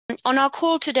On our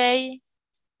call today,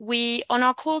 we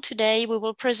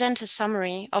will present a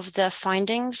summary of the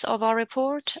findings of our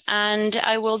report, and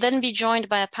I will then be joined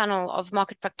by a panel of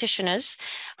market practitioners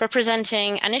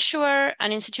representing an issuer,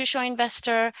 an institutional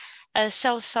investor, a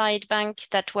sell-side bank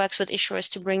that works with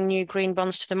issuers to bring new green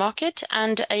bonds to the market,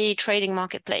 and a trading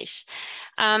marketplace.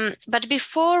 But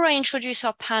before I introduce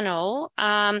our panel,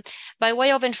 by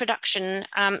way of introduction,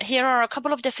 here are a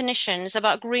couple of definitions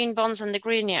about green bonds and the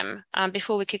greenium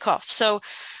before we kick off. So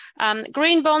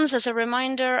green bonds, as a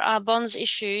reminder, are bonds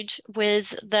issued with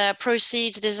the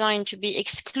proceeds designed to be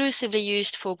exclusively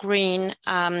used for green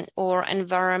or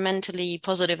environmentally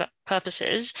positive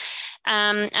purposes.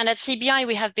 And at CBI,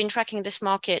 we have been tracking this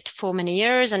market for many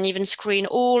years and even screen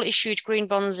all issued green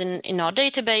bonds in our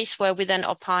database, where we then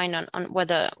opine on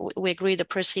whether we agree the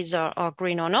proceeds are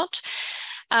green or not.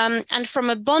 And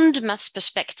from a bond maths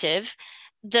perspective,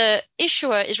 the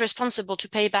issuer is responsible to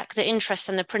pay back the interest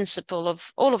and the principal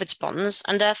of all of its bonds,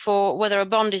 and therefore whether a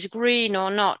bond is green or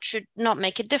not should not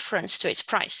make a difference to its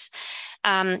price,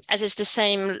 as is the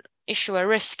same issuer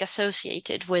risk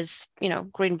associated with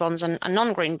green bonds and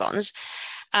non-green bonds.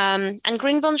 And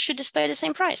green bonds should display the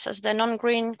same price as their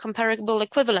non-green comparable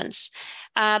equivalents.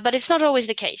 But it's not always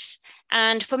the case.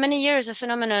 And for many years, a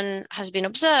phenomenon has been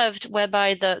observed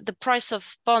whereby the price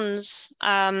of bonds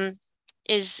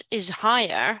is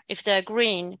higher if they're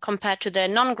green compared to their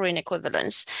non-green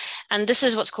equivalents. And this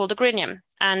is what's called the greenium.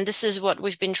 And this is what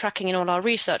we've been tracking in all our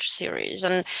research series.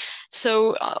 And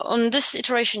so on this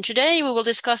iteration today, we will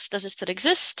discuss, does it still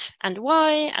exist and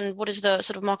why, and what is the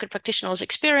sort of market practitioners'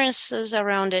 experiences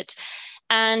around it.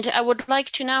 And I would like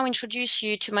to now introduce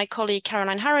you to my colleague,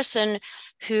 Caroline Harrison,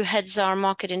 who heads our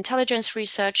market intelligence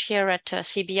research here at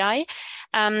CBI.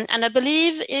 And I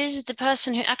believe is the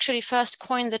person who actually first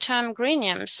coined the term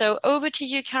greenium. So over to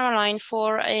you, Caroline,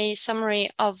 for a summary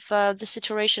of this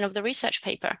iteration of the research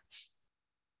paper.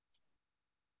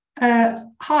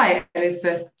 Hi,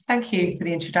 Elizabeth. Thank you for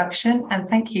the introduction, and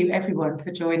thank you everyone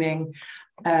for joining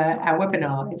our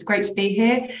webinar. It's great to be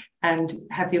here and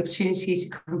have the opportunity to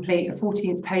complete a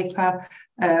 14th paper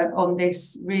on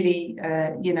this really,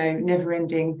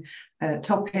 never-ending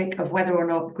topic of whether or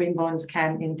not green bonds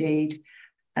can indeed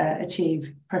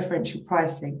achieve preferential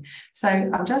pricing. So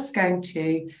I'm just going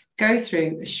to go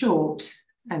through a short,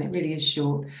 and it really is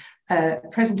short,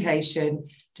 presentation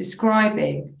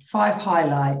describing 5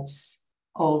 highlights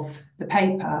of the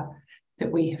paper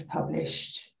that we have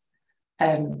published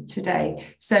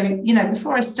today. So,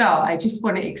 before I start, I just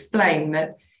want to explain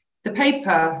that the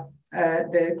paper,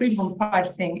 the green bond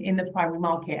pricing in the primary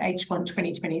market, H1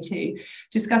 2022,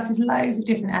 discusses loads of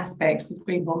different aspects of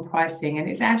green bond pricing. And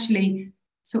it's actually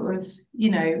sort of,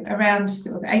 around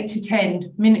sort of 8 to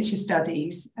 10 miniature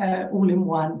studies all in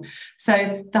one.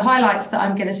 So the highlights that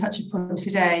I'm going to touch upon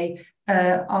today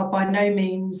are by no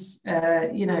means,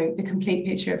 the complete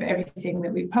picture of everything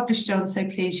that we've published on. So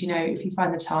please, if you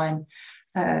find the time,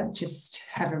 just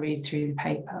have a read through the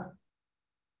paper.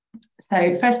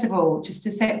 So first of all, just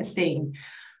to set the scene,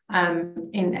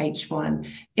 in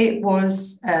H1, it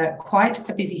was quite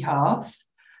a busy half,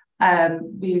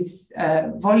 with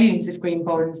volumes of green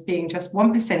bonds being just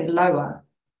 1% lower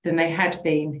than they had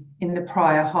been in the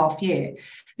prior half year.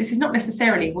 This is not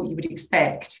necessarily what you would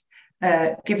expect,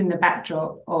 given the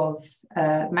backdrop of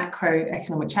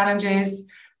macroeconomic challenges,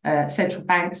 central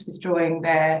banks withdrawing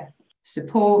their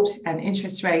support and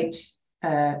interest rates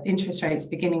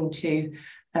beginning to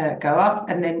go up,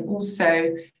 and then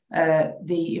also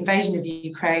the invasion of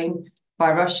Ukraine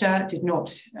by Russia did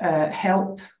not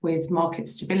help with market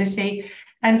stability,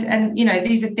 and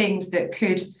these are things that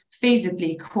could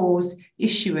feasibly cause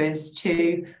issuers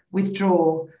to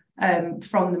withdraw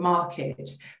from the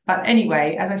market. But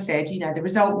anyway, as I said, the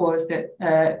result was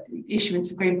that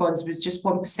issuance of green bonds was just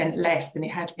 1% less than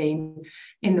it had been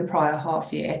in the prior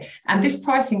half year. And this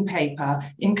pricing paper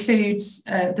includes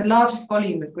the largest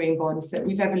volume of green bonds that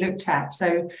we've ever looked at.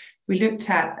 So we looked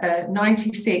at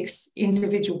 96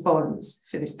 individual bonds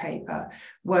for this paper,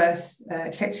 worth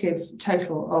a collective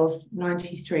total of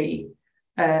 $93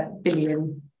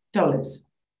 billion.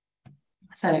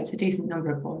 So it's a decent number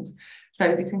of bonds.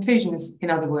 So the conclusions, in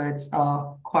other words,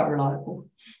 are quite reliable.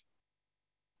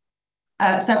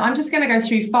 So I'm just going to go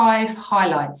through 5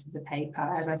 highlights of the paper,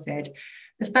 as I said.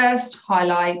 The first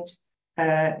highlight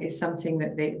is something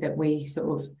that we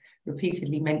sort of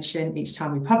repeatedly mention each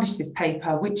time we publish this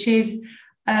paper, which is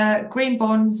green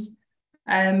bonds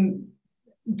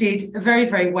did very,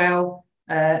 very well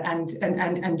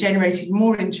and generated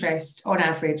more interest on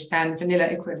average than vanilla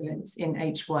equivalents in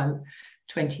H1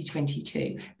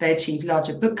 2022. They achieved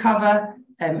larger book cover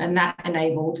and that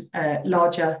enabled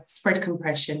larger spread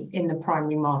compression in the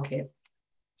primary market.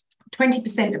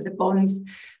 20% of the bonds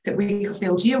that we could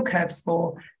build yield curves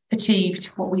for achieved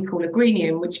what we call a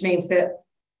greenium, which means that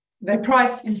they're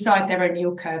priced inside their own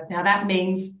yield curve. Now, that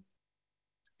means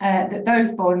that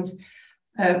those bonds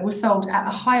were sold at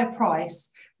a higher price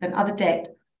than other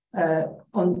debt that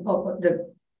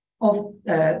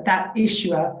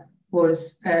issuer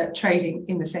was trading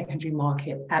in the secondary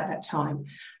market at that time.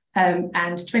 And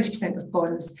 20% of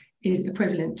bonds is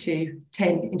equivalent to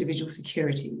 10 individual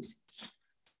securities.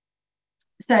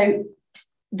 So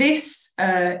this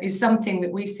is something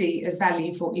that we see as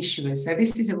value for issuers. So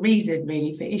this is a reason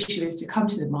really for issuers to come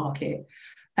to the market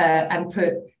and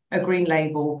put a green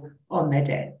label on their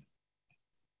debt.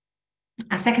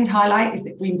 Our second highlight is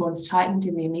that green bonds tightened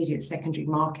in the immediate secondary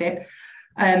market.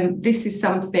 This is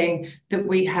something that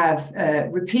we have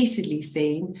repeatedly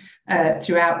seen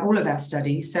throughout all of our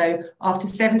studies. So after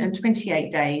 7 and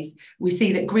 28 days, we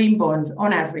see that green bonds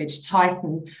on average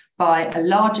tighten by a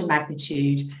larger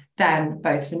magnitude than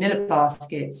both vanilla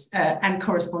baskets and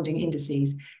corresponding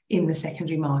indices in the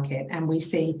secondary market. And we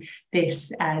see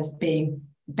this as being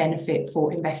a benefit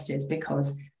for investors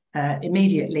because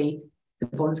immediately the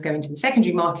bonds go into the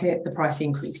secondary market, the price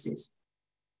increases.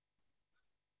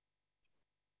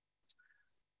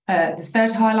 The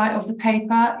third highlight of the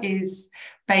paper is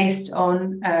based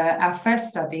on our first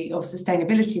study of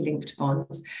sustainability-linked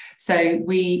bonds. So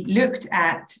we looked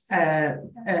at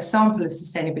a sample of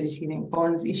sustainability-linked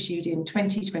bonds issued in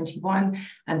 2021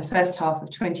 and the first half of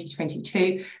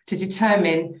 2022 to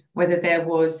determine whether there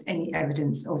was any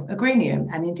evidence of a greenium,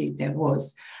 and indeed there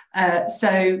was.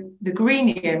 So the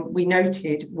greenium, we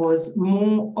noted, was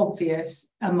more obvious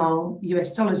among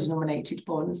US dollar-denominated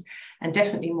bonds and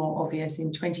definitely more obvious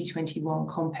in 2021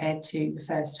 compared to the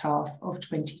first half of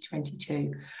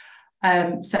 2022.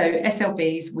 So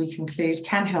SLBs, we conclude,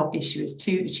 can help issuers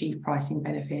to achieve pricing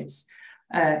benefits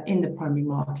in the primary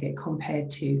market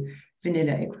compared to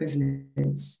vanilla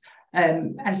equivalents.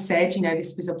 As said,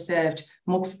 this was observed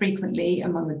more frequently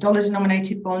among the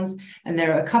dollar-denominated bonds, and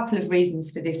there are a couple of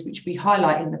reasons for this, which we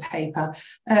highlight in the paper.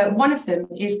 One of them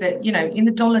is that, in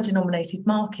the dollar-denominated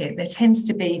market, there tends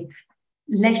to be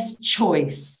less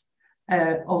choice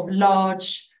of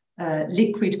large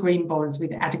liquid green bonds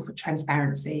with adequate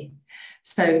transparency.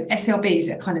 So SLBs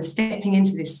are kind of stepping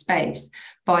into this space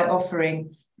by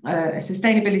offering a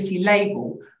sustainability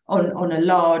label on a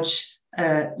large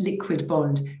liquid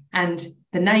bond. And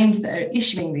the names that are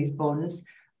issuing these bonds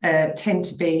tend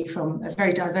to be from a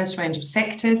very diverse range of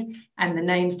sectors, and the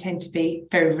names tend to be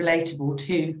very relatable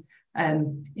to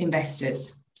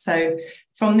investors. So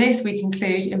from this, we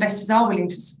conclude investors are willing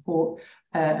to support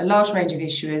a large range of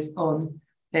issuers on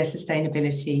their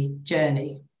sustainability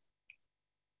journey.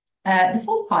 The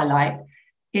fourth highlight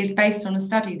is based on a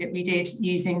study that we did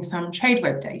using some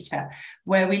TradeWeb data,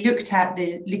 where we looked at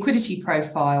the liquidity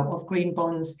profile of green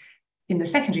bonds in the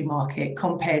secondary market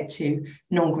compared to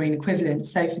non-green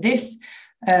equivalents. So for this,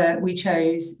 we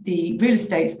chose the real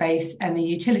estate space and the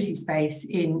utility space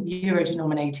in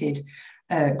euro-denominated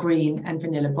green and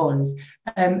vanilla bonds.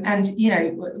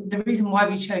 The reason why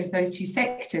we chose those two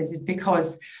sectors is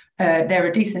because there are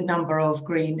a decent number of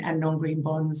green and non-green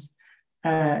bonds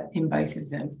in both of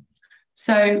them.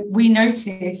 So we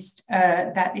noticed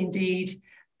that indeed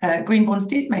green bonds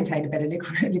did maintain a better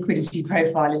liquidity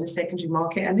profile in the secondary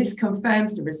market, and this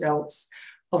confirms the results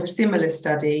of a similar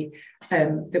study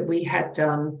that we had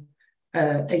done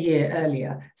a year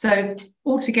earlier. So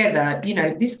altogether,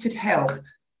 this could help.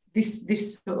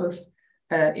 This sort of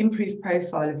improved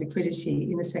profile of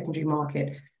liquidity in the secondary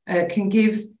market can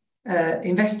give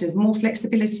investors more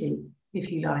flexibility,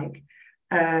 if you like,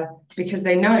 because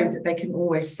they know that they can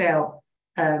always sell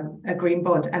a green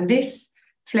bond. And this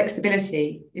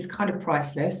flexibility is kind of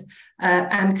priceless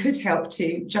and could help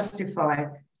to justify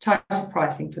tighter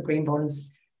pricing for green bonds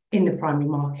in the primary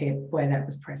market where that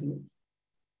was present.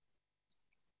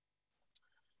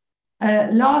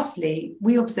 Lastly,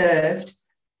 we observed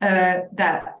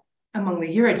that among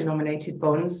the euro-denominated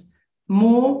bonds,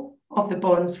 more of the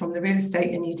bonds from the real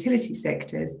estate and utility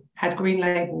sectors had green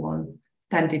label on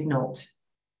than did not.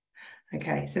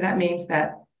 Okay, so that means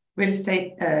that real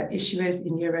estate issuers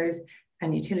in euros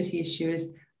and utility issuers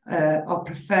are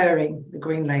preferring the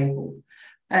green label.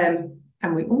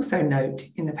 And we also note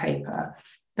in the paper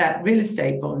that real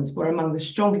estate bonds were among the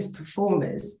strongest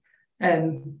performers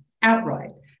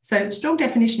outright. So strong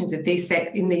definitions of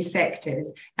in these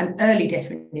sectors and early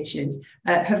definitions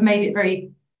have made it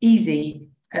very easy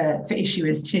for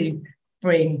issuers to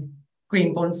bring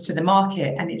green bonds to the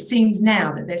market. And it seems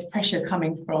now that there's pressure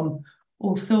coming from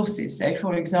all sources. So,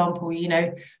 for example, you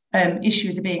know,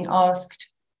 issuers are being asked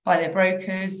by their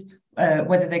brokers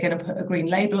whether they're going to put a green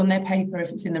label on their paper if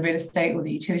it's in the real estate or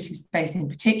the utility space in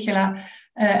particular.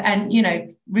 And, you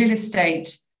know, real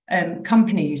estate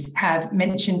companies have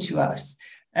mentioned to us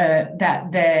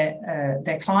that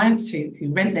their clients who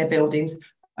rent their buildings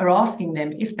are asking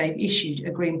them if they've issued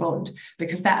a green bond,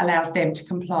 because that allows them to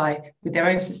comply with their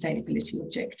own sustainability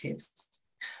objectives.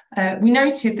 We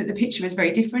noted that the picture is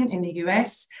very different in the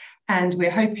US, and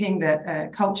we're hoping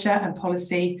that culture and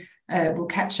policy will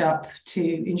catch up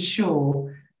to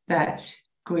ensure that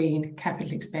green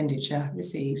capital expenditure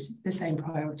receives the same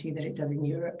priority that it does in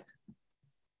Europe.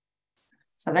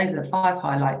 So those are the 5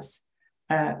 highlights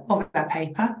of our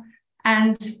paper.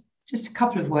 And just a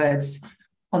couple of words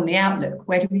on the outlook.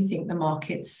 Where do we think the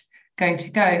market's going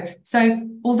to go? So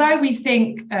although we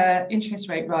think interest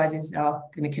rate rises are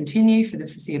going to continue for the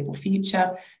foreseeable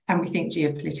future, and we think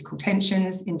geopolitical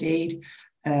tensions indeed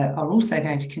are also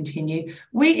going to continue,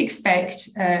 we expect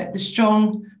the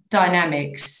strong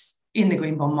dynamics in the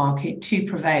green bond market to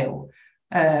prevail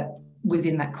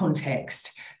within that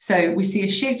context. So we see a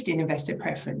shift in investor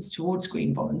preference towards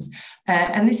green bonds,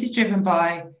 and this is driven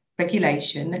by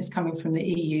regulation that's coming from the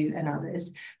EU and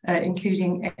others,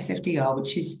 including SFDR,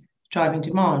 which is driving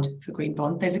demand for green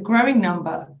bond. There's a growing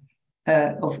number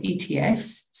of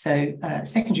ETFs, so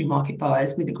secondary market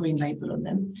buyers with a green label on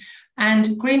them,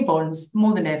 and green bonds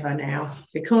more than ever now,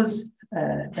 because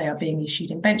they are being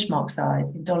issued in benchmark size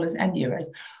in dollars and euros,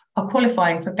 are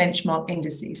qualifying for benchmark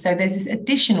indices. So there's this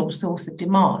additional source of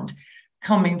demand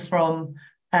coming from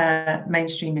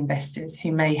mainstream investors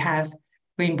who may have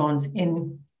green bonds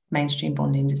in mainstream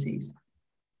bond indices.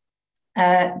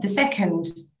 The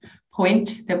second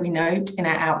point that we note in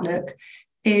our outlook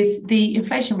is the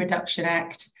Inflation Reduction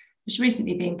Act, which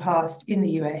recently been passed in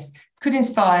the US, could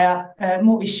inspire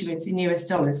more issuance in US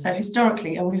dollars. So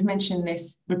historically, and we've mentioned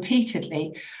this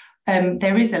repeatedly,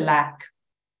 there is a lack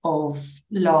of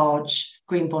large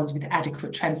green bonds with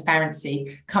adequate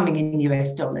transparency coming in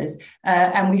US dollars.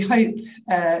 And we hope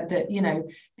that, you know,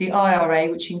 the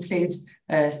IRA, which includes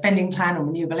a spending plan on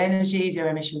renewable energy, zero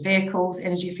emission vehicles,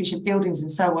 energy efficient buildings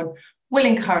and so on, will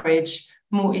encourage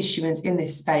more issuance in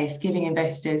this space, giving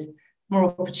investors more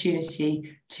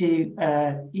opportunity to,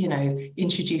 you know,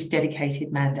 introduce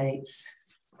dedicated mandates.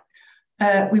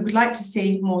 We would like to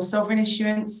see more sovereign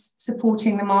issuance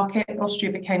supporting the market.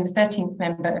 Austria became the 13th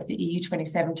member of the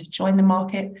EU27 to join the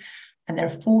market, and there are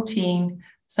 14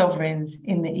 sovereigns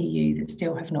in the EU that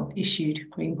still have not issued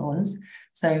green bonds.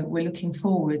 So we're looking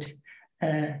forward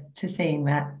to seeing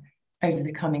that over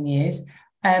the coming years.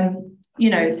 You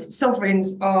know,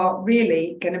 sovereigns are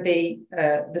really going to be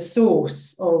the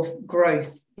source of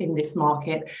growth in this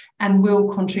market and will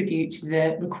contribute to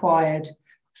the required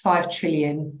 5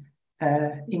 trillion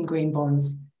in green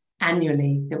bonds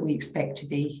annually that we expect to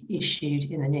be issued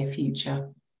in the near future.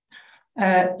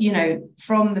 You know,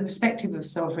 from the perspective of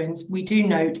sovereigns, we do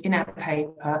note in our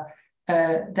paper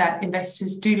that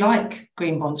investors do like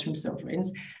green bonds from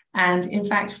sovereigns. And in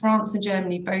fact, France and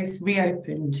Germany both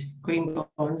reopened green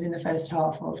bonds in the first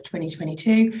half of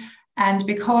 2022. And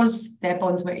because their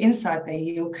bonds were inside their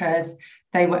yield curves,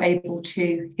 they were able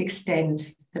to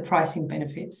extend the pricing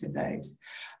benefits of those.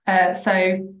 That's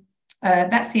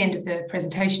the end of the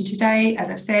presentation today. As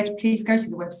I've said, please go to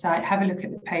the website, have a look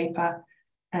at the paper,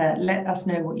 let us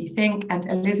know what you think. And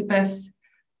Elizabeth,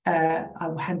 I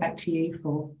will hand back to you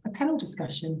for a panel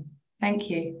discussion. Thank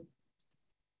you.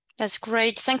 That's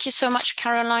great. Thank you so much,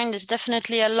 Caroline. There's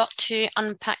definitely a lot to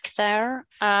unpack there.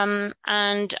 And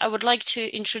I would like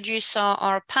to introduce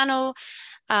our panel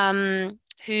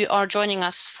who are joining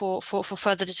us for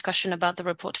further discussion about the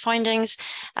report findings.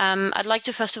 I'd like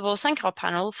to first of all thank our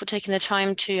panel for taking the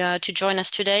time to join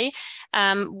us today.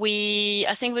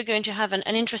 I think we're going to have an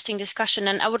interesting discussion,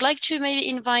 and I would like to maybe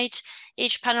invite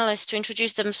each panelist to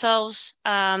introduce themselves,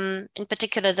 in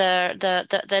particular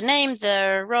their name,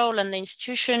 their role, and the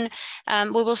institution.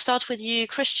 We will start with you,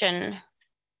 Christian.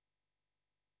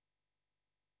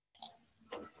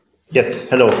 Yes,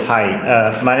 hello,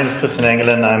 hi. My name is Christian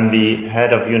Engelen. I'm the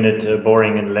head of unit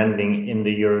borrowing and lending in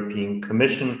the European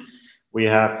Commission. We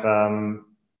have,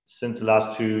 since the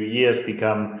last 2 years,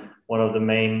 become one of the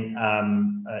main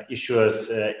issuers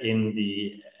in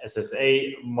the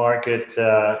SSA market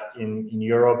in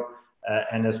Europe.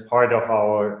 And as part of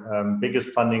our biggest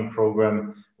funding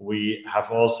program, we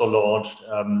have also launched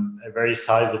a very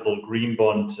sizable green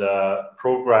bond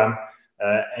program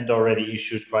and already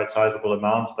issued quite sizable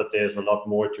amounts, but there's a lot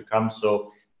more to come.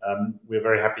 So we're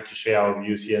very happy to share our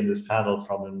views here in this panel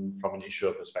from an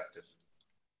issuer perspective.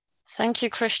 Thank you,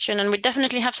 Christian. And we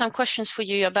definitely have some questions for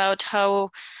you about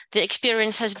how the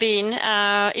experience has been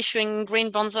issuing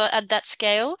green bonds at that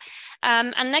scale.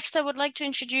 And next, I would like to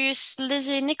introduce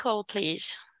Lizzie Nicol,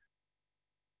 please.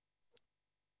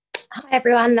 Hi,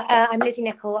 everyone. I'm Lizzie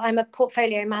Nicol. I'm a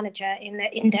portfolio manager in the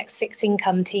index fixed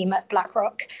income team at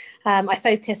BlackRock. I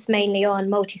focus mainly on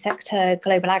multi-sector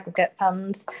global aggregate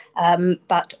funds,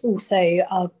 but also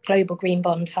our global green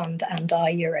bond fund and our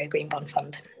Euro green bond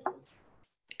fund.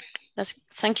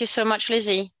 Thank you so much,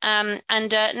 Lizzie. And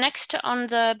next on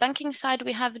the banking side,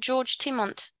 we have George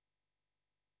Timont.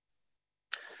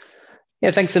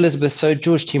 Yeah, thanks, Elizabeth. So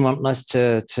George Timont, nice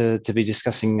to be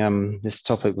discussing this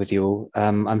topic with you all.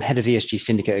 I'm head of ESG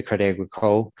syndicate at Crédit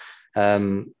Agricole.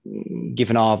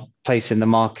 Given our place in the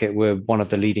market, we're one of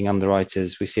the leading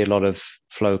underwriters. We see a lot of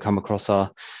flow come across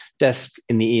our desk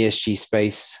in the ESG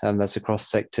space. That's across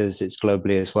sectors, it's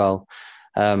globally as well.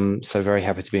 So very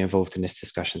happy to be involved in this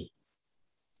discussion.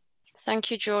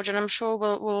 Thank you, George, and I'm sure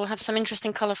we'll have some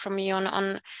interesting color from you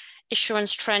on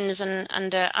issuance trends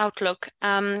and outlook.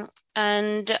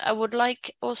 And I would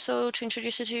like also to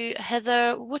introduce you to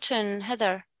Heather Wooten.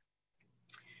 Heather.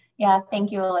 Yeah,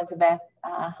 thank you, Elizabeth.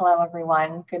 Hello,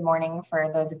 everyone. Good morning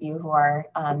for those of you who are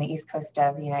on the East Coast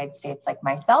of the United States like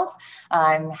myself.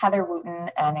 I'm Heather Wooten,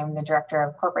 and I'm the Director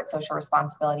of Corporate Social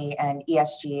Responsibility and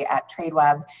ESG at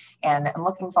Tradeweb. And I'm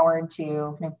looking forward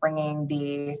to kind of bringing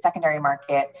the secondary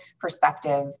market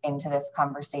perspective into this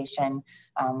conversation.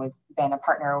 We've been a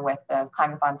partner with the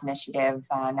Climate Bonds Initiative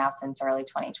now since early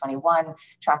 2021,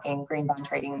 tracking green bond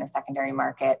trading in the secondary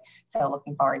market. So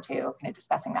looking forward to kind of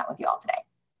discussing that with you all today.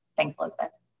 Thanks,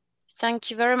 Elizabeth.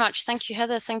 Thank you very much. Thank you,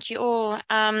 Heather. Thank you all.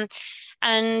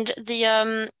 And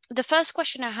the first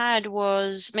question I had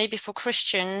was maybe for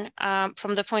Christian,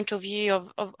 from the point of view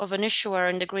of an issuer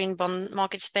in the green bond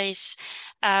market space.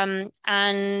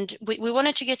 And we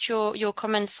wanted to get your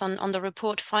comments on the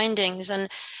report findings. And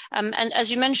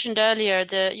as you mentioned earlier,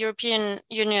 the European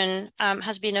Union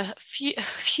has been a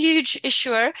huge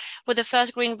issuer with the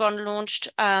first green bond launched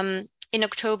in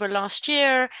October last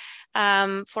year.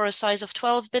 For a size of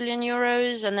 12 billion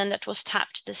euros, and then that was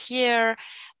tapped this year.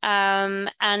 And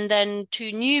then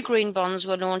 2 new green bonds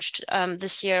were launched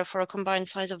this year for a combined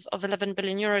size of 11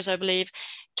 billion euros, I believe.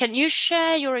 Can you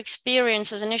share your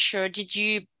experience as an issuer? Did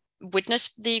you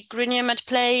witness the greenium at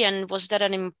play, and was that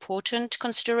an important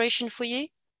consideration for you?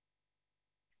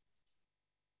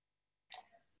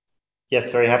 Yes,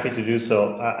 very happy to do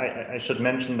so. I should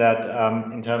mention that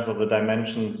in terms of the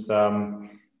dimensions,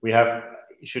 we have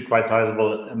issued quite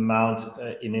sizable amounts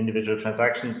in individual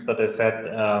transactions, but as said,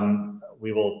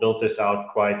 we will build this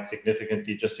out quite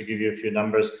significantly. Just to give you a few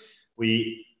numbers,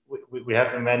 we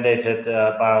have been mandated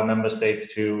by our member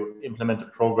states to implement a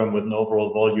program with an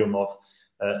overall volume of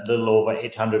a little over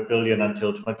 800 billion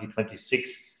until 2026,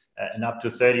 and up to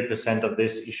 30% of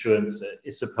this issuance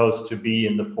is supposed to be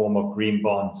in the form of green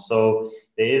bonds. So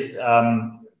there is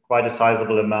quite a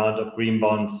sizable amount of green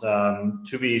bonds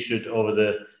to be issued over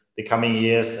the coming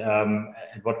years, and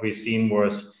what we've seen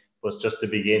was just the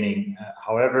beginning.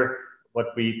 However,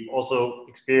 what we also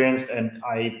experienced, and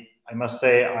I must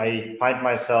say I find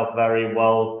myself very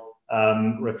well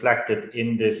reflected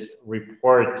in this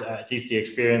report, at least the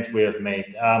experience we have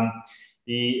made.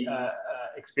 The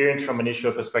experience from an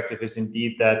issuer perspective is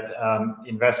indeed that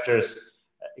investors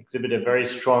exhibit a very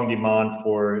strong demand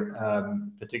for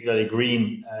particularly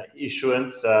green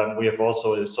issuance. We have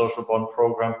also a social bond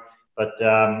program, but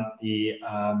the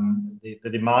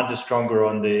demand is stronger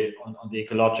on the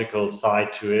ecological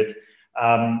side to it,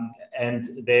 and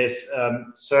there's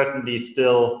certainly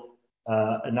still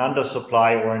an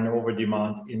undersupply or an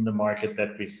overdemand in the market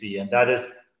that we see, and that is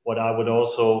what I would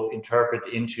also interpret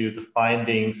into the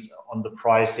findings on the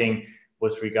pricing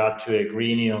with regard to a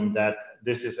greenium, that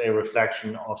this is a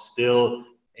reflection of still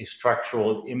a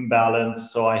structural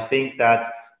imbalance. So I think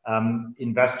that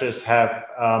investors have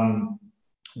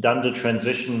done the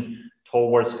transition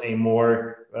towards a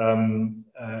more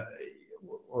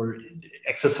or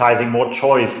exercising more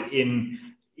choice in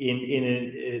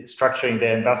structuring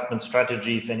their investment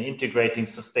strategies and integrating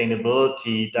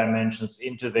sustainability dimensions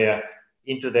into their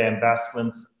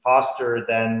investments faster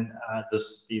than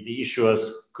the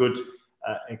issuers could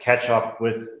catch up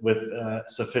with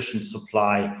sufficient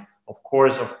supply. Of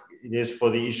course, it is for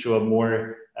the issuer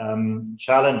more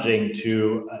challenging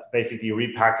to basically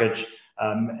repackage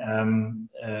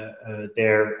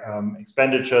their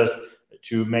expenditures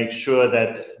to make sure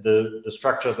that the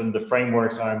structures and the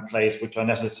frameworks are in place which are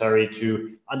necessary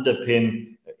to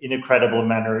underpin in a credible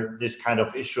manner this kind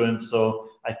of issuance. So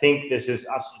I think this is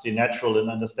absolutely natural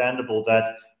and understandable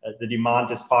that the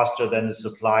demand is faster than the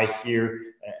supply here,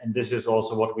 and this is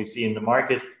also what we see in the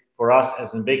market. For us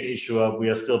as a big issuer, we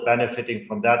are still benefiting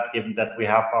from that, given that we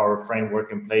have our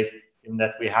framework in place, given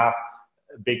that we have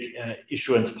a big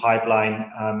issuance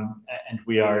pipeline, and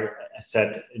we are, as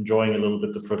said, enjoying a little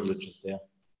bit the privileges there.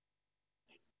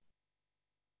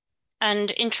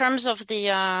 And in terms of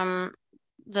the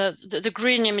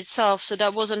greenium itself, so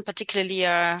that wasn't particularly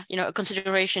a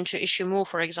consideration to issue more.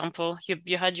 For example,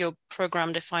 you had your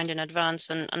program defined in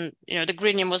advance, and the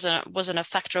greenium wasn't a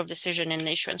factor of decision in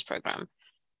the issuance program.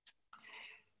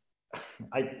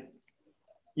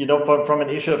 From an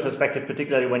issuer perspective,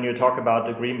 particularly when you talk about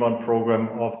the green bond program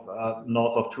of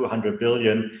north of 200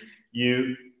 billion,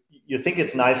 you think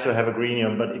it's nice to have a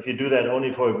greenium, but if you do that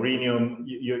only for a greenium,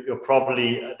 you're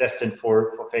probably destined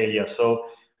for failure. So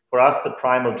for us, the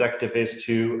prime objective is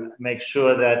to make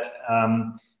sure that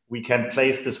we can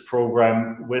place this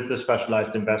program with the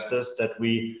specialized investors, that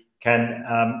we can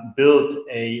build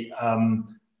a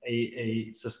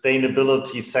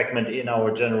sustainability segment in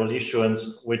our general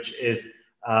issuance, which is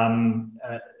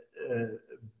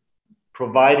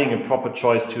providing a proper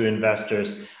choice to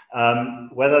investors.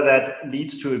 Whether that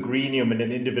leads to a greenium in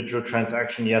an individual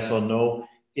transaction, yes or no,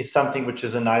 is something which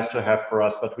is a nice to have for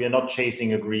us, but we are not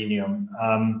chasing a greenium.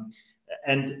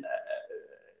 And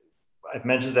I've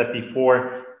mentioned that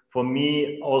before. For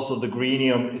me, also the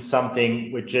greenium is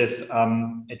something which is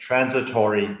a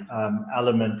transitory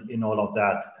element in all of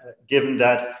that. Given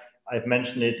that I've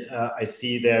mentioned it, I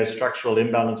see there structural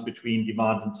imbalance between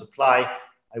demand and supply.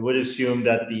 I would assume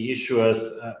that the issuers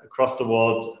across the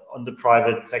world on the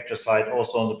private sector side,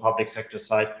 also on the public sector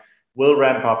side, will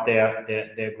ramp up their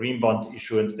green bond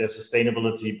issuance, their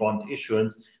sustainability bond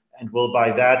issuance, and will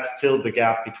by that fill the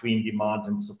gap between demand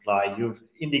and supply. You've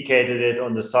indicated it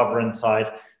on the sovereign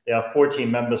side. There are 14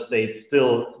 member states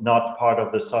still not part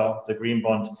of the green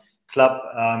bond club.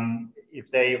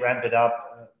 If they ramp it up,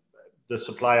 the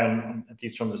supply, at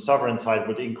least from the sovereign side,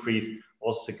 would increase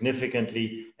also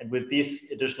significantly. And with this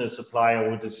additional supply, I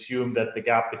would assume that the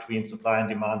gap between supply and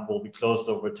demand will be closed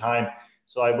over time.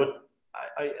 So I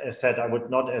would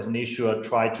not, as an issuer,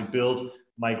 try to build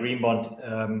my green bond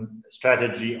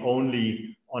strategy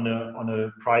only on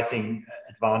a pricing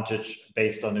advantage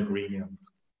based on a greenium.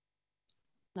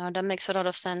 No, that makes a lot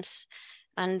of sense.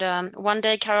 And one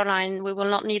day, Caroline, we will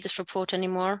not need this report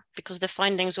anymore because the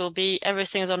findings will be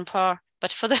everything is on par.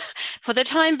 But for the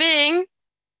time being,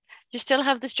 you still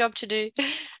have this job to do.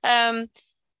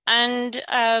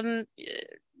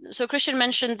 So Christian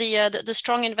mentioned the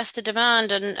strong investor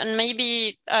demand, and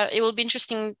maybe it will be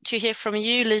interesting to hear from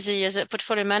you, Lizzie, as a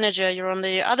portfolio manager. You're on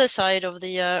the other side of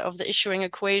the issuing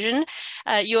equation.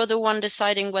 You're the one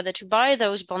deciding whether to buy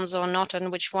those bonds or not,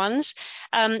 and which ones.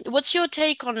 What's your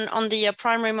take on the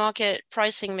primary market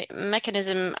pricing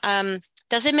mechanism?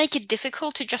 Does it make it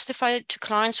difficult to justify to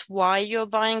clients why you're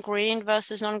buying green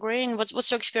versus non-green?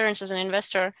 What's your experience as an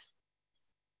investor?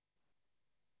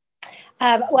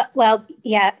 Well,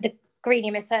 yeah, the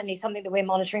greenium is certainly something that we're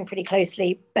monitoring pretty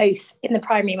closely, both in the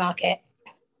primary market,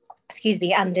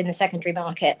 and in the secondary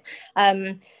market.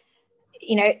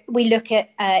 We look at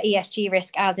ESG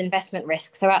risk as investment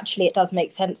risk. So actually, it does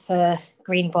make sense for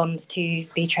green bonds to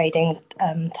be trading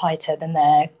tighter than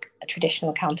their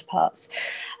traditional counterparts.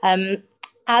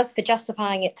 As for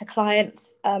justifying it to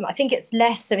clients, I think it's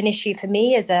less of an issue for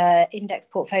me as an index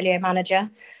portfolio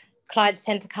manager. Clients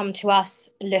tend to come to us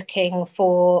looking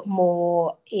for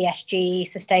more ESG,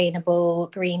 sustainable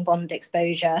green bond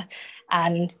exposure.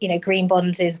 And, green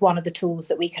bonds is one of the tools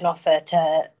that we can offer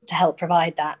to help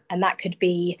provide that. And that could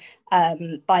be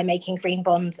by making green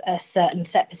bonds a certain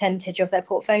set percentage of their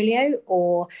portfolio,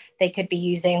 or they could be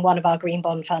using one of our green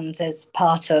bond funds as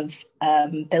part of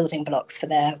building blocks for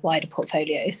their wider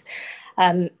portfolios.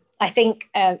 I think,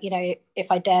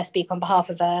 if I dare speak on behalf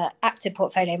of an active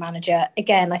portfolio manager,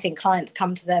 again, I think clients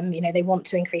come to them, they want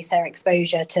to increase their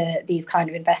exposure to these kind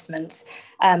of investments.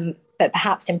 But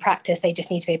perhaps in practice, they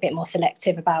just need to be a bit more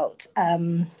selective about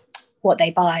what they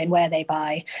buy and where they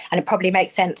buy. And it probably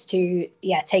makes sense to,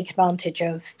 take advantage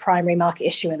of primary market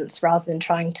issuance rather than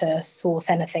trying to source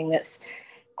anything that's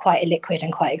quite illiquid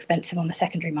and quite expensive on the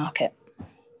secondary market.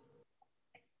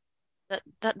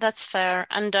 That's fair,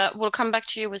 and we'll come back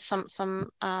to you with some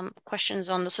questions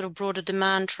on the sort of broader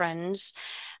demand trends.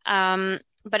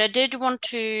 But I did want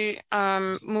to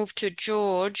move to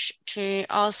George to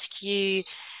ask you,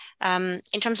 in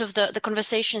terms of the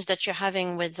conversations that you're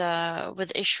having with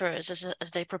issuers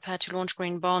as they prepare to launch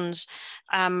green bonds,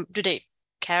 do they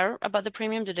care about the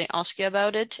premium? Do they ask you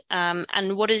about it?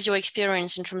 And what is your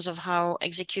experience in terms of how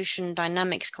execution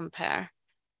dynamics compare?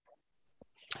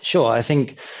 Sure, I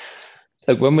think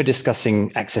Look, when we're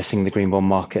discussing accessing the green bond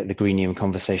market, the greenium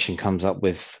conversation comes up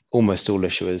with almost all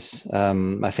issuers.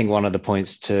 I think one of the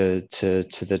points to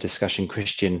the discussion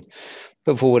Christian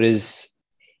put forward is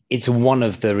it's one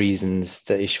of the reasons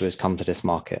that issuers come to this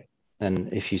market.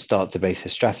 And if you start to base a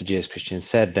strategy, as Christian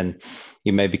said, then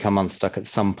you may become unstuck at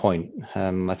some point.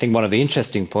 I think one of the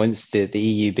interesting points, the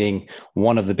EU being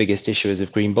one of the biggest issuers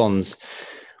of green bonds,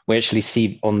 we actually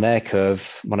see on their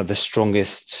curve one of the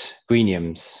strongest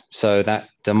greeniums. So that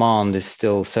demand is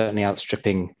still certainly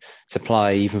outstripping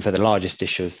supply, even for the largest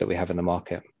issuers that we have in the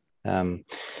market. But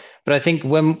I think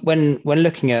when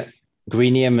looking at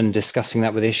greenium and discussing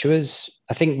that with issuers,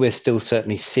 I think we're still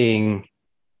certainly seeing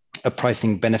a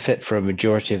pricing benefit for a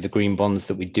majority of the green bonds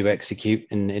that we do execute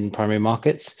in primary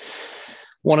markets.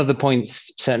 One of the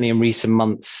points, certainly in recent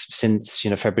months, since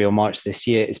February or March this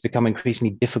year, it's become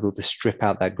increasingly difficult to strip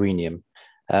out that greenium.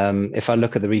 If I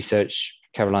look at the research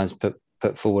Caroline's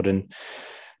put forward and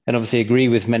obviously agree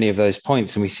with many of those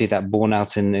points, and we see that borne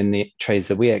out in the trades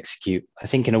that we execute, I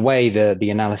think in a way the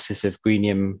analysis of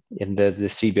greenium in the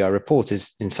CBI report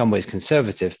is in some ways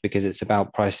conservative, because it's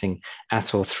about pricing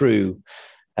at or through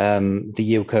the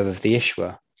yield curve of the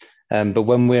issuer. But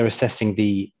when we're assessing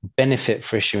the benefit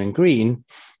for issuing green,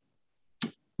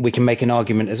 we can make an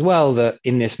argument as well that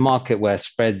in this market where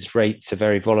spreads, rates are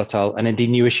very volatile, and indeed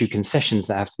new issue concessions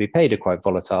that have to be paid are quite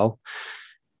volatile,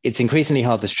 it's increasingly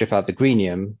hard to strip out the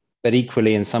greenium. But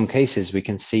equally, in some cases, we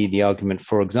can see the argument,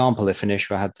 for example, if an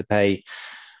issuer had to pay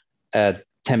a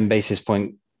 10 basis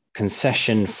point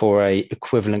concession for a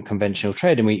equivalent conventional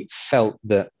trade, and we felt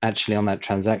that actually on that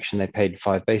transaction they paid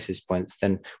 5 basis points,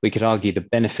 then we could argue the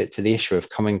benefit to the issuer of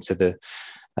coming to the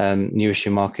new issue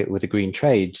market with a green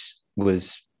trade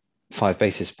was 5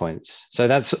 basis points. So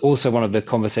that's also one of the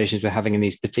conversations we're having in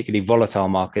these particularly volatile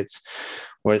markets,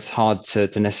 where it's hard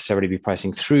to necessarily be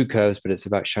pricing through curves, but it's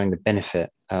about showing the benefit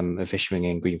of issuing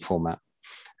in green format.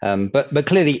 But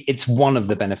clearly it's one of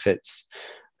the benefits.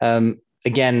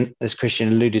 Again, as Christian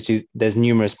alluded to, there's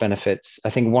numerous benefits.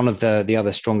 I think one of the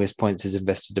other strongest points is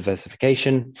investor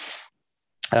diversification,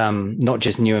 not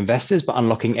just new investors, but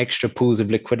unlocking extra pools of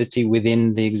liquidity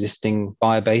within the existing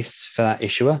buyer base for that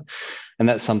issuer. And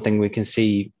that's something we can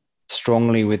see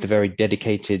strongly with the very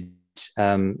dedicated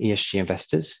ESG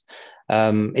investors.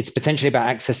 It's potentially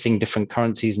about accessing different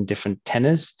currencies and different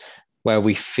tenors, where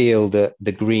we feel that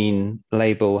the green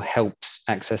label helps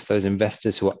access those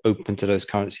investors who are open to those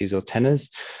currencies or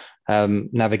tenors,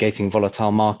 navigating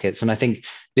volatile markets. And I think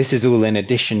this is all in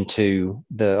addition to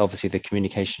obviously the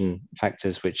communication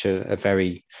factors, which are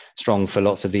very strong for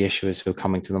lots of the issuers who are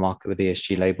coming to the market with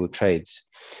ESG labeled trades.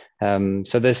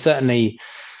 So there's certainly,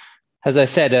 as I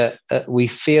said, we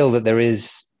feel that there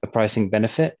is a pricing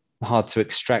benefit. Hard to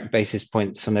extract basis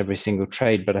points on every single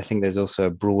trade, but I think there's also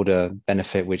a broader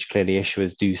benefit which clearly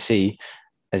issuers do see,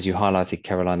 as you highlighted,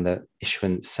 Caroline, that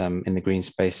issuance in the green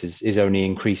space is only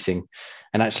increasing.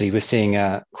 And actually we're seeing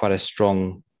quite a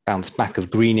strong bounce back of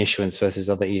green issuance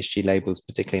versus other ESG labels,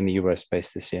 particularly in the Euro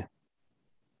space this year.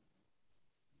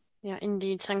 Yeah,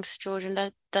 indeed. Thanks, George. And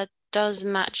that does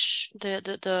match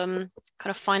the kind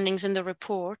of findings in the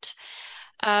report.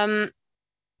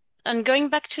 And going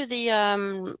back to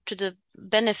the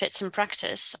benefits in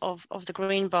practice of the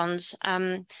green bonds,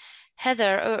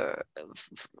 Heather,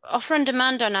 offer and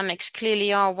demand dynamics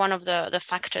clearly are one of the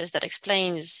factors that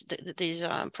explains these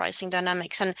pricing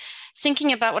dynamics. And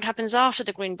thinking about what happens after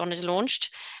the green bond is launched,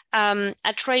 at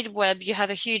TradeWeb you have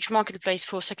a huge marketplace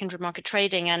for secondary market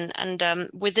trading, and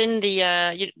within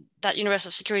that universe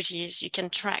of securities you can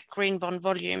track green bond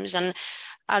volumes. And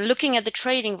looking at the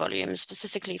trading volumes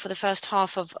specifically for the first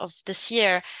half of this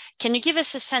year, can you give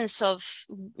us a sense of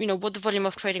what the volume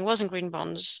of trading was in green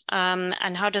bonds,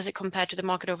 and how does it compare to the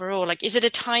market overall? Like, is it a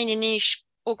tiny niche,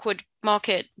 awkward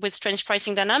market with strange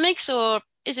pricing dynamics, or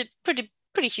is it pretty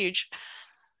huge?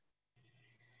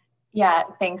 Yeah,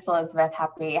 thanks, Elizabeth.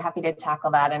 Happy to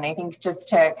tackle that. And I think just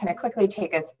to kind of quickly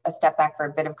take a step back for a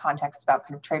bit of context about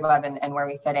kind of TradeWeb and where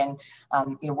we fit in,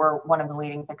 we're one of the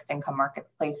leading fixed income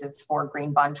marketplaces for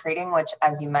green bond trading, which,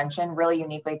 as you mentioned, really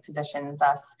uniquely positions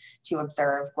us to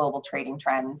observe global trading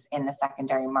trends in the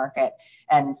secondary market.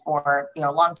 And for a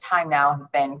long time now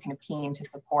have been kind of keen to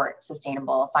support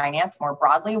sustainable finance more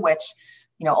broadly, which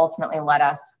ultimately led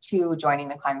us to joining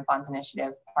the Climate Bonds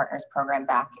Initiative Partners Program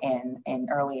back in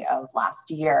early of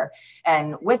last year.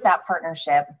 And with that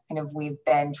partnership, we've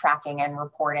been tracking and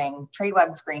reporting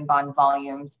TradeWeb's green bond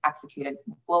volumes executed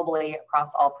globally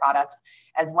across all products,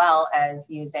 as well as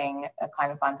using a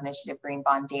Climate Bonds Initiative green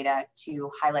bond data to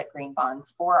highlight green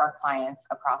bonds for our clients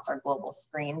across our global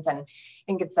screens. And I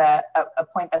think it's a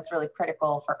point that's really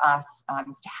critical for us,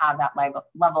 is to have that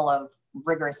level of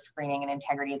rigorous screening and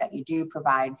integrity that you do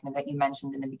provide, kind of that you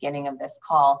mentioned in the beginning of this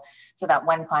call, so that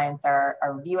when clients are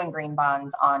viewing green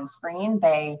bonds on screen,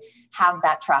 they have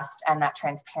that trust and that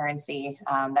transparency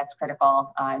that's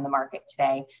critical in the market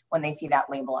today when they see that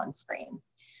label on screen.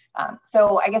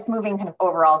 So I guess moving kind of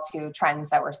overall to trends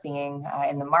that we're seeing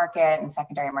in the market and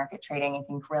secondary market trading, I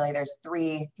think really there's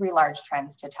three large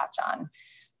trends to touch on.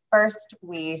 First,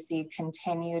 we see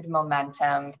continued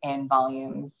momentum in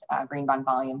volumes, green bond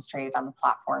volumes traded on the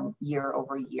platform year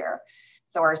over year.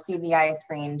 So our CVI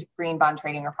screened green bond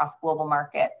trading across global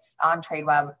markets on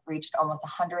Tradeweb reached almost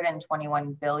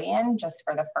 121 billion just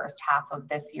for the first half of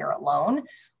this year alone,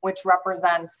 which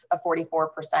represents a 44%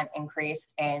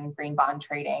 increase in green bond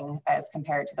trading as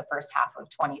compared to the first half of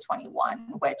 2021,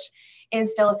 which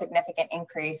is still a significant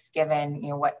increase given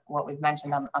what we've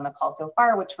mentioned on the call so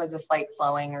far, which was a slight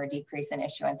slowing or decrease in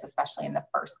issuance, especially in the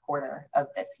first quarter of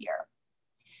this year.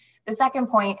 The second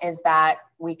point is that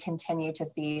we continue to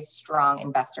see strong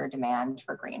investor demand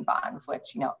for green bonds,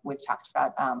 which we've talked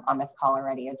about on this call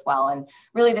already as well. And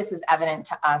really this is evident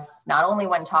to us not only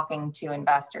when talking to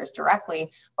investors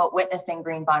directly, but witnessing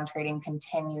green bond trading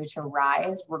continue to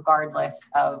rise regardless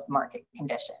of market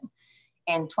condition.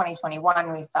 In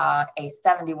 2021, we saw a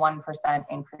 71%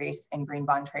 increase in green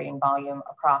bond trading volume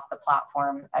across the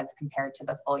platform as compared to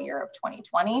the full year of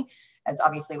 2020, as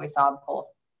obviously we saw both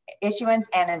issuance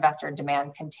and investor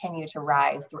demand continue to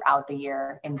rise throughout the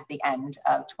year into the end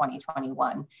of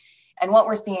 2021. And what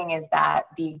we're seeing is that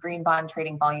the green bond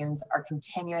trading volumes are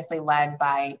continuously led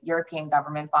by European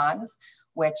government bonds,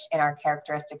 which in our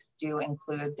characteristics do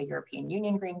include the European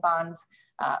Union green bonds,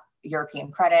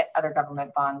 European credit, other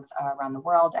government bonds around the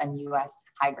world, and US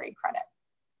high-grade credit.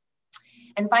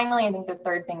 And finally, I think the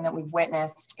third thing that we've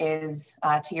witnessed is,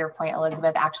 to your point,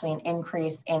 Elizabeth, actually an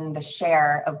increase in the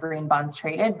share of green bonds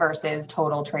traded versus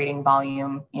total trading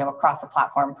volume, across the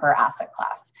platform per asset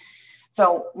class.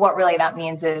 So what really that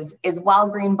means is while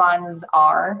green bonds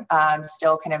are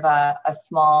still kind of a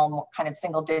small kind of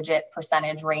single-digit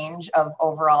percentage range of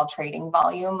overall trading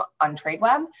volume on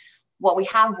Tradeweb, what we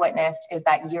have witnessed is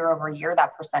that year over year,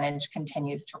 that percentage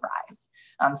continues to rise.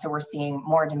 So we're seeing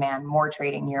more demand, more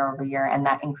trading year over year, and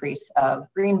that increase of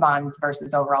green bonds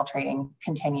versus overall trading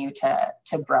continue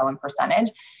to grow in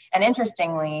percentage. And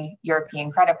interestingly,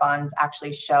 European credit bonds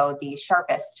actually show the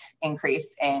sharpest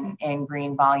increase in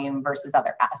green volume versus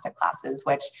other asset classes,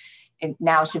 which it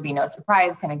now should be no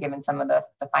surprise, kind of given some of the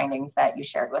findings that you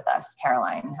shared with us,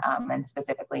 Caroline, and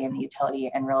specifically in the utility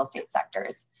and real estate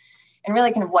sectors. And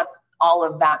really kind of what all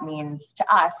of that means to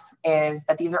us is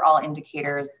that these are all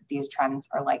indicators these trends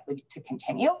are likely to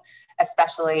continue,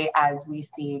 especially as we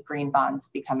see green bonds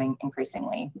becoming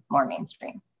increasingly more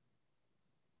mainstream.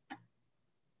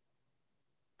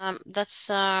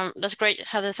 That's great,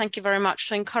 Heather. Thank you very much.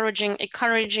 So encouraging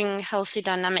healthy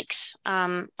dynamics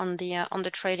on the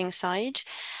trading side.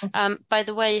 By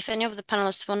the way, if any of the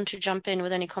panelists want to jump in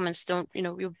with any comments,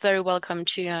 you're very welcome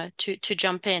to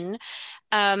jump in.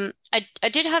 I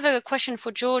did have a question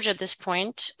for George at this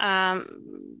point,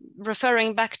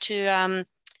 referring back to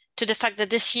the fact that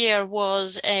this year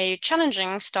was a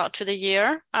challenging start to the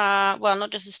year. Well, not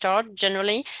just the start,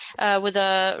 generally, with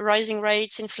rising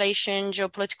rates, inflation,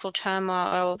 geopolitical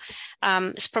turmoil.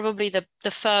 It's probably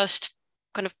the first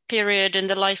kind of period in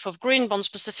the life of green bonds,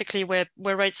 specifically where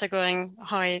rates are going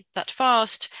high that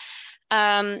fast,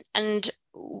 and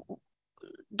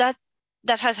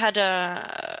that has had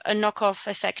a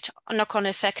knock-on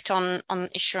effect on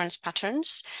issuance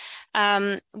patterns.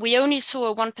 We only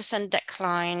saw a 1%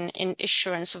 decline in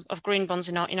issuance of green bonds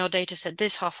in our data set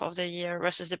this half of the year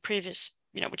versus the previous,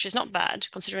 which is not bad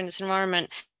considering this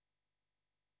environment.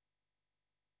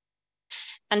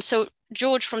 And so,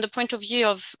 George, from the point of view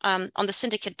of on the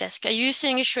syndicate desk, are you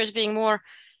seeing issuers being more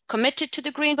committed to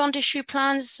the green bond issue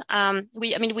plans?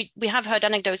 We have heard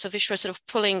anecdotes of issuers sort of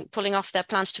pulling off their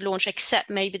plans to launch, except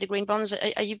maybe the green bonds.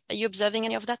 Are you observing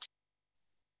any of that?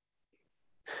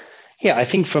 Yeah, I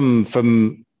think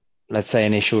from let's say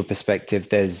an issuer perspective,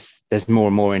 there's more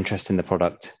and more interest in the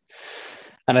product,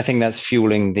 and I think that's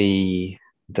fueling the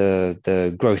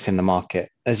growth in the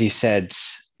market. As you said,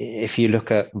 if you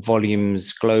look at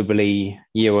volumes globally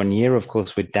year on year, of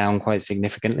course we're down quite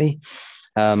significantly.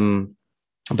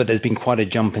 But there's been quite a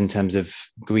jump in terms of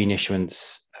green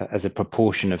issuance as a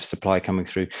proportion of supply coming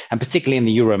through, and particularly in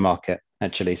the euro market,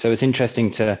 actually. So it's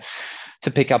interesting to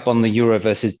pick up on the euro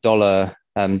versus dollar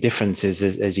differences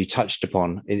as you touched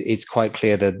upon. It's quite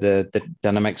clear that the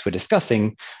dynamics we're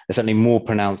discussing are certainly more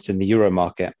pronounced in the euro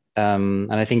market.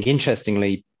 And I think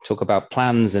interestingly, talk about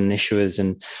plans and issuers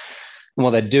and and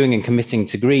what they're doing and committing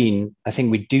to green, I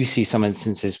think we do see some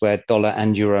instances where dollar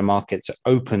and euro markets are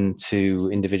open to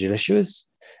individual issuers.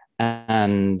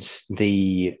 And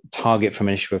the target from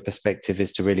an issuer perspective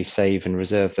is to really save and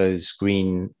reserve those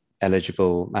green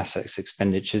eligible assets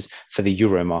expenditures for the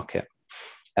euro market.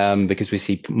 Because we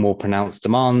see more pronounced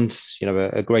demand,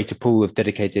 a greater pool of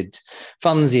dedicated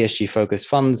funds, ESG focused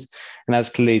funds. And that's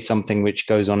clearly something which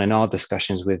goes on in our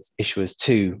discussions with issuers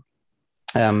too.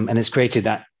 And it's created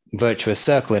that virtuous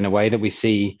circle in a way that we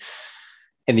see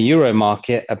in the euro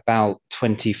market, about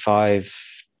 25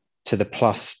 to the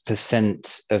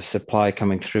 +% of supply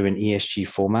coming through in ESG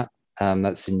format.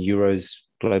 That's in euros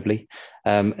globally.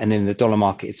 And in the dollar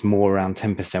market, it's more around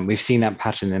 10%. We've seen that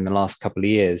pattern in the last couple of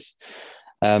years.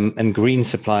 And green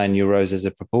supply in euros as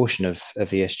a proportion of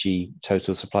ESG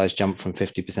total supply has jumped from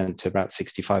 50% to about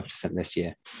 65% this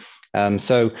year.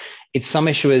 So it's some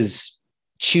issuers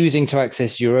choosing to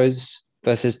access euros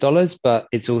versus dollars, but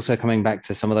it's also coming back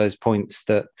to some of those points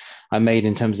that I made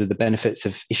in terms of the benefits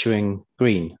of issuing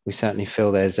green. We certainly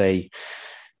feel there's a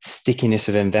stickiness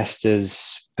of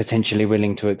investors potentially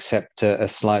willing to accept a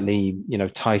slightly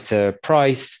tighter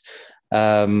price,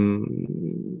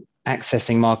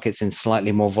 accessing markets in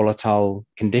slightly more volatile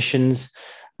conditions.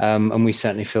 And we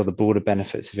certainly feel the broader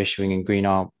benefits of issuing in green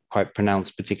are quite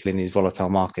pronounced, particularly in these volatile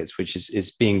markets, which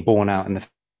is being borne out in the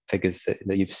figures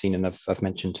that you've seen and I've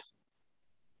mentioned.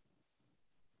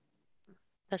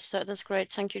 That's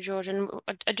great. Thank you, George. And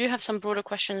I do have some broader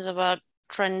questions about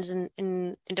trends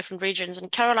in different regions. And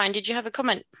Caroline, did you have a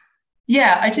comment?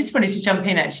 Yeah, I just wanted to jump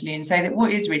in actually and say that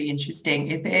what is really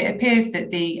interesting is that it appears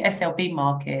that the SLB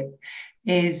market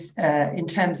is, in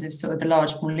terms of sort of the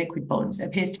large, more liquid bonds,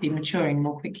 appears to be maturing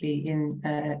more quickly in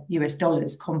US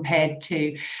dollars compared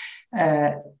to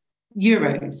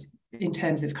euros in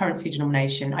terms of currency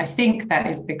denomination. I think that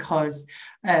is because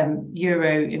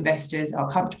euro investors are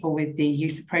comfortable with the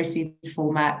use of proceeds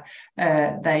format.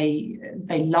 They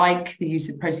like the use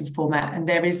of proceeds format, and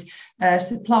there is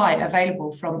supply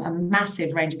available from a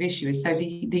massive range of issuers. So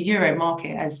the euro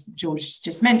market, as George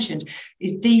just mentioned,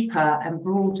 is deeper and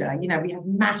broader. We have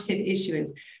massive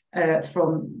issuers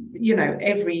from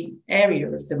every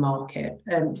area of the market,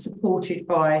 supported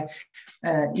by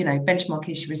benchmark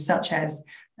issuers such as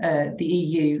the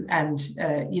EU and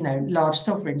large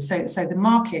sovereigns. So the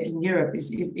market in Europe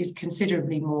is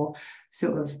considerably more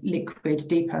sort of liquid,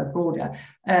 deeper, broader.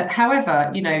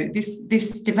 However,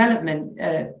 this development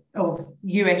of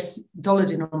US dollar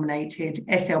denominated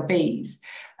SLBs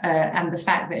and the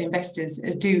fact that investors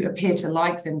do appear to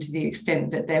like them to the extent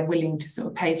that they're willing to sort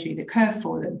of pay through the curve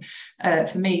for them,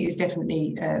 for me is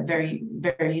definitely very,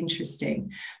 very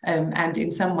interesting, and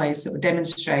in some ways sort of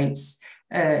demonstrates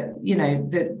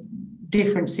the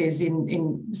differences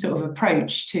in sort of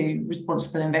approach to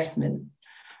responsible investment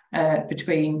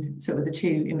between sort of the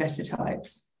two investor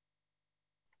types.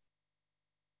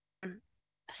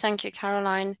 Thank you,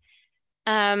 Caroline.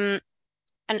 And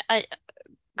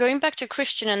going back to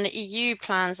Christian and the EU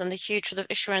plans and the huge sort of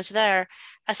issuance there,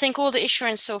 I think all the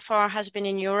issuance so far has been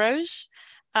in euros.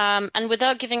 And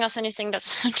without giving us anything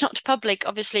that's not public,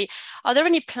 obviously, are there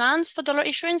any plans for dollar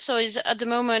issuance? So at the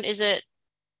moment, is it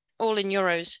all in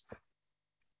euros?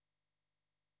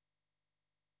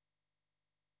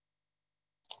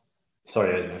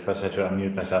 Sorry, I first had to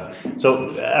unmute myself.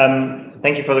 So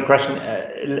thank you for the question.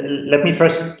 Let me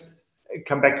first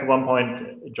come back to one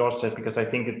point George said, because I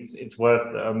think it's worth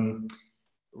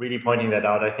really pointing that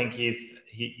out. I think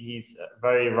he's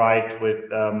very right with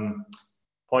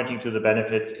pointing to the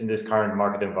benefits in this current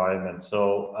market environment.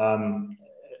 So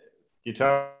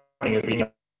determining a green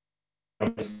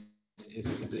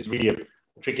is really a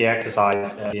tricky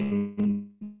exercise in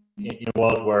a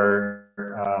world where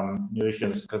new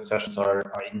issuance concessions are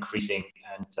increasing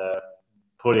and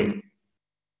putting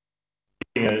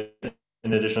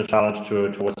an additional challenge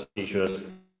towards issuers.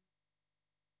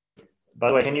 By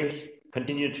the way, can you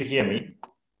continue to hear me?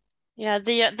 Yeah,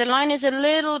 the line is a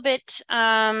little bit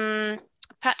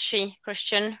patchy,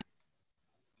 Christian.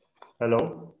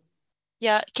 Hello?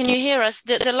 Yeah, can you hear us?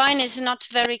 The line is not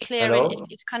very clear.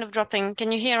 It's kind of dropping.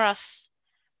 Can you hear us?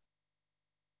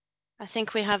 I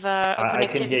think we have a connectivity. I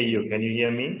can hear you. Can you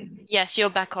hear me? Yes, you're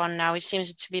back on now. It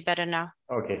seems to be better now.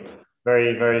 Okay.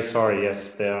 Very, very sorry.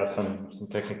 Yes, there are some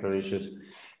technical issues.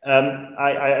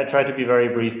 I try to be very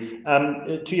brief.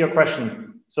 To your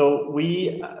question, so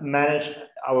we manage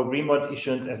our green bond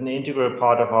issuance as an integral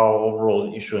part of our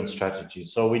overall issuance strategy.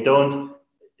 So we don't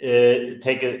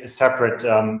take a separate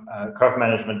curve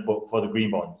management for the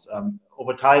green bonds.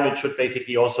 Over time, it should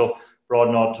basically also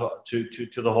broaden out to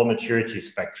the whole maturity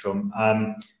spectrum.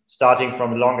 starting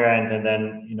from longer end and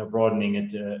then broadening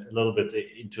it a little bit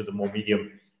into the more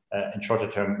medium and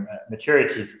shorter term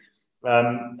maturities.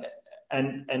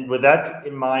 And with that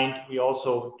in mind, we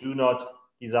also do not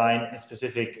design a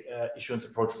specific issuance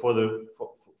approach for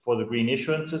the green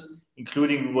issuances,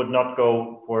 including we would not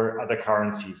go for other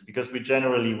currencies, because we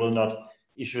generally will not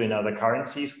issue in other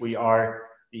currencies. We are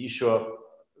the issuer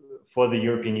for the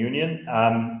European Union,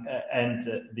 and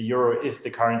the euro is the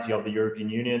currency of the European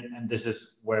Union, and this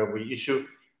is where we issue.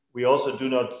 We also do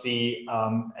not see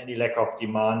any lack of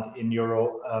demand in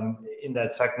euro in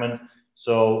that segment.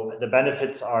 So the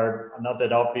benefits are not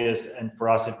that obvious, and for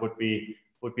us it would be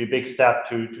a big step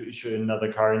to issue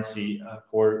another currency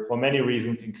for many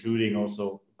reasons, including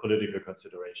also political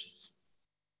considerations.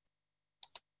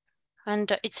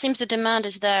 And it seems the demand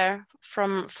is there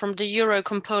from the euro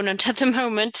component at the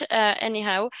moment,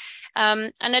 anyhow.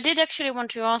 And I did actually want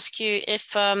to ask you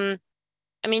if, I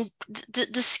mean,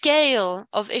 the scale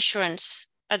of issuance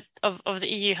of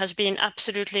the EU has been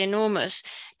absolutely enormous.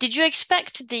 Did you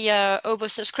expect the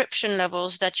oversubscription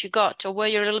levels that you got, or were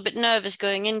you a little bit nervous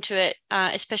going into it,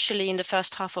 especially in the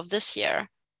first half of this year?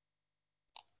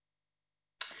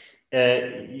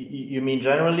 You mean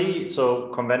generally, so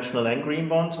conventional and green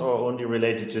bonds, or only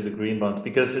related to the green bonds?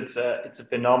 Because it's a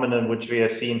phenomenon which we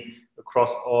have seen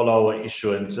across all our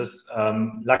issuances.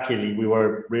 Luckily, we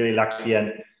were really lucky,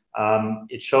 and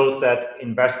it shows that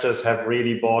investors have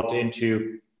really bought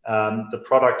into the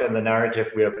product and the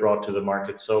narrative we have brought to the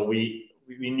market. So we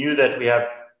knew that we have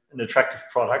an attractive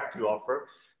product to offer.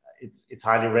 It's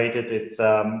highly rated, it's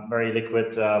very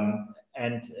liquid,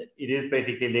 and it is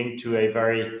basically linked to a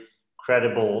very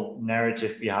credible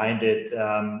narrative behind it.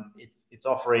 It's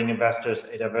offering investors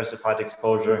a diversified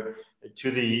exposure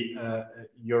to the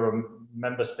Euro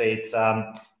member states,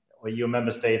 or EU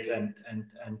member states, and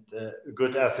a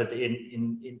good asset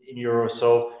in Euro.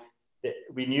 So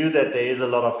we knew that there is a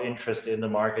lot of interest in the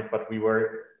market, but we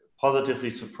were positively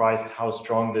surprised how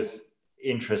strong this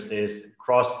interest is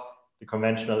across the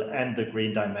conventional and the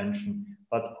green dimension.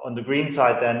 But on the green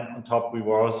side, then on top, we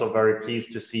were also very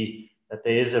pleased to see that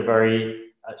there is a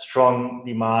very strong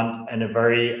demand and a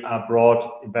very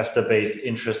broad investor base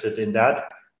interested in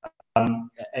that. And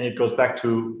it goes back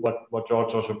to what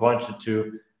George also pointed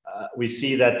to. We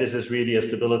see that this is really a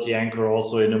stability anchor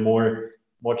also in a more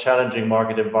challenging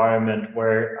market environment,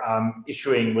 where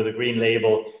issuing with a green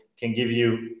label can give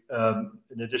you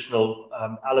an additional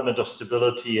element of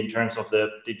stability in terms of the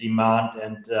demand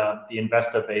and the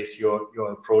investor base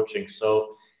you're approaching.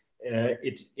 So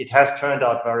it has turned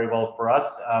out very well for us,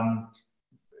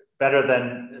 better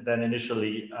than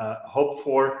initially hoped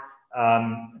for.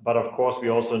 But of course, we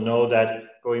also know that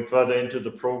going further into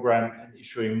the program and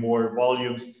issuing more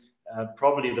volumes,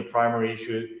 probably the primary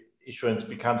issuance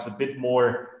becomes a bit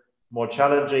more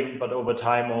challenging, but over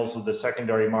time also the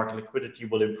secondary market liquidity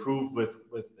will improve with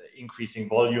increasing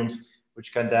volumes,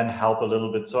 which can then help a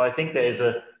little bit. So I think there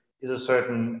is a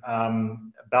certain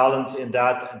balance in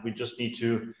that, and we just need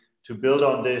to build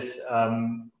on this.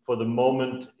 For the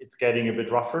moment, it's getting a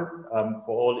bit rougher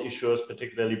for all issuers,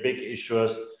 particularly big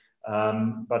issuers,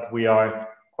 but we are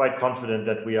quite confident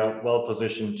that we are well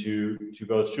positioned to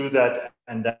go through that,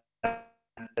 and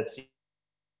let's see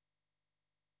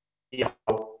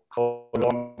how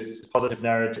long this positive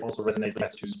narrative also resonates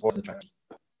with to support the trend.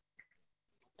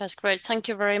 That's great. Thank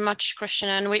you very much, Christian.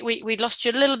 And we lost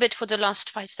you a little bit for the last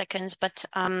 5 seconds, but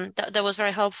that was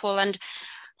very helpful. And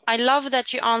I love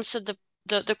that you answered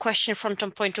the question from the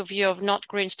point of view of not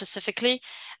green specifically.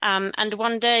 And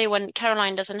one day when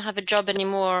Caroline doesn't have a job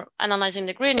anymore analyzing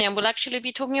the green, and we'll actually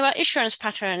be talking about issuance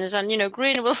patterns, and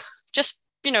green will just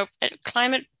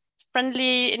climate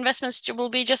friendly investments will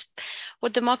be just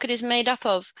what the market is made up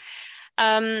of.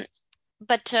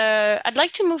 But I'd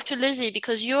like to move to Lizzie,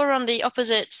 because you're on the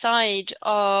opposite side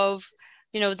of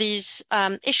these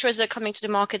issuers that are coming to the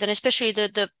market, and especially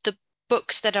the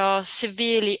books that are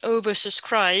severely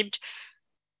oversubscribed.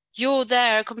 You're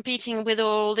there competing with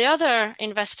all the other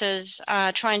investors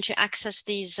trying to access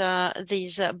these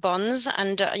bonds,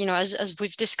 and as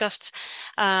we've discussed,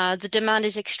 the demand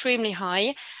is extremely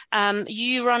high.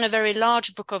 You run a very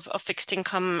large book of fixed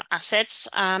income assets,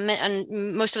 and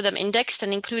most of them indexed,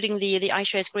 and including the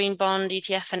iShares Green Bond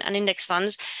ETF and index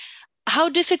funds. How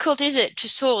difficult is it to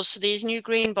source these new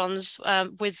green bonds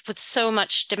with so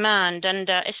much demand, and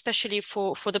especially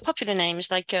for the popular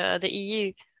names like the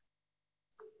EU?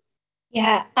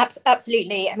 Yeah,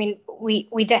 absolutely. I mean,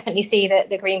 we definitely see that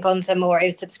the green bonds are more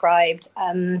oversubscribed.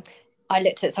 I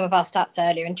looked at some of our stats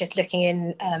earlier, and just looking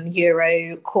in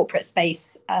Euro corporate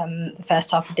space, the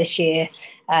first half of this year,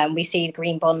 we see the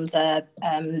green bonds are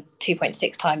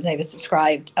 2.6 times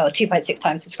oversubscribed, or 2.6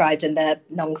 times subscribed, and the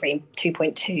non-green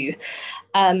 2.2.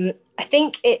 I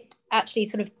think it actually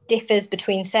sort of differs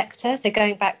between sectors. So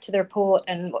going back to the report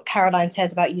and what Caroline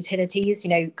says about utilities,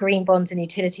 green bonds in the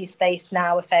utility space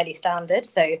now are fairly standard.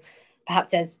 So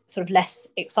perhaps there's sort of less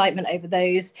excitement over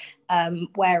those,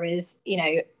 whereas,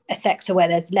 a sector where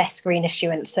there's less green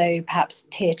issuance, so perhaps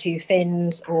tier 2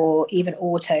 fins or even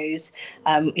autos,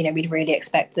 we'd really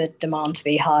expect the demand to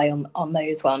be high on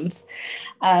those ones.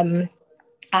 I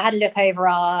had a look over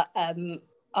our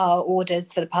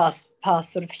orders for the past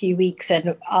sort of few weeks,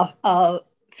 and our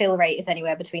fill rate is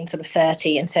anywhere between sort of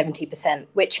 30 and 70%,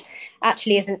 which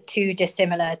actually isn't too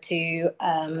dissimilar to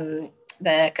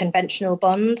the conventional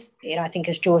bonds. I think,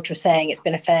 as George was saying, it's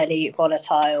been a fairly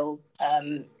volatile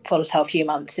few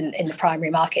months in the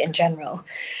primary market in general.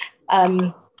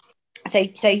 So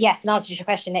yes, in answer to your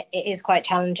question, it is quite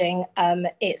challenging.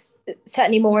 It's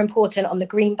certainly more important on the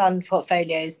green bond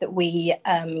portfolios that we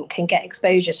can get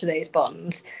exposure to those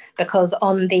bonds, because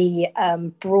on the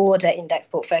broader index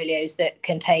portfolios that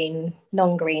contain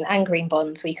non-green and green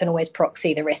bonds, we can always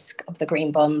proxy the risk of the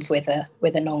green bonds with a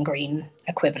non-green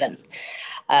equivalent.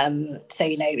 So,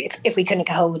 if we couldn't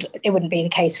get hold, it wouldn't be the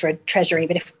case for a treasury,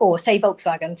 but or say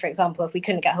Volkswagen, for example, if we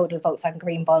couldn't get hold of a Volkswagen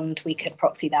green bond, we could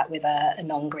proxy that with a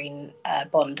non-green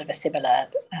bond of a similar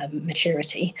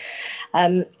maturity.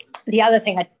 The other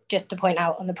thing just to point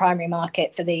out on the primary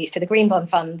market for the green bond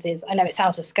funds is, I know it's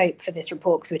out of scope for this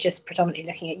report because we're just predominantly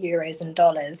looking at euros and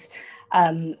dollars.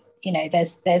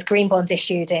 There's green bonds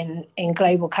issued in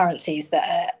global currencies that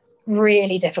are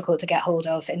really difficult to get hold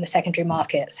of in the secondary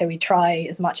market. So we try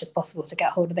as much as possible to get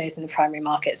hold of those in the primary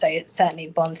market. So it's certainly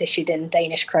the bonds issued in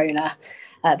Danish kroner.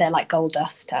 They're like gold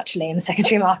dust, actually, in the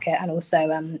secondary market. And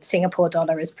also Singapore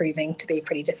dollar is proving to be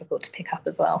pretty difficult to pick up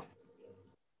as well.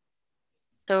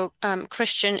 So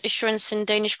Christian, issuance in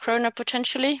Danish kroner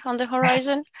potentially on the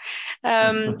horizon.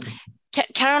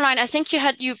 Caroline, I think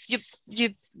you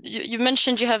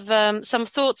mentioned you have some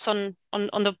thoughts on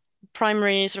the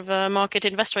primary sort of market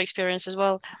investor experience as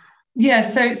well. Yeah,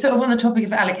 so on the topic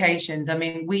of allocations, I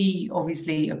mean, we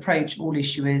obviously approach all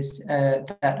issuers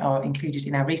that are included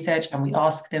in our research, and we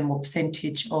ask them what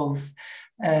percentage of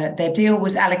their deal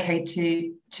was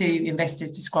allocated to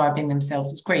investors describing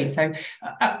themselves as green. So,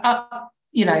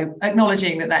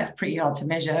 acknowledging that that's pretty hard to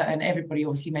measure, and everybody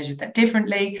obviously measures that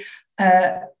differently.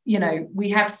 We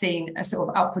have seen a sort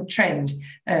of upward trend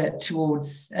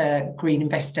towards green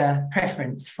investor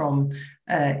preference from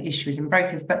issuers and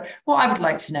brokers. But what I would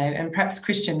like to know, and perhaps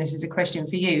Christian, this is a question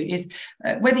for you, is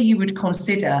whether you would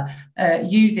consider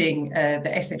using the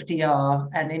SFDR,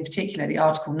 and in particular the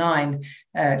Article 9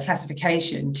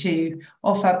 classification, to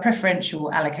offer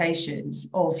preferential allocations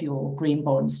of your green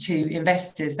bonds to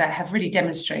investors that have really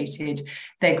demonstrated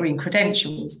their green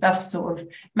credentials, thus sort of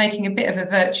making a bit of a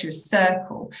virtuous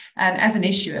circle, and as an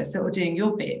issuer sort of doing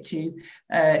your bit to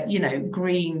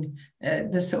green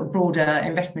the sort of broader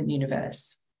investment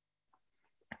universe.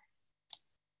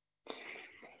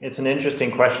 It's an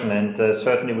interesting question, and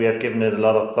certainly we have given it a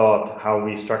lot of thought how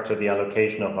we structure the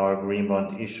allocation of our green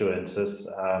bond issuances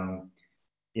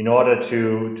in order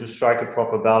to strike a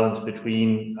proper balance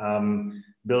between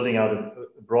building out a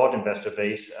broad investor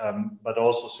base, but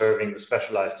also serving the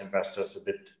specialized investors a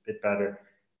bit better.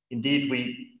 Indeed,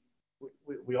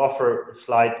 we offer a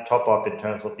slight top up in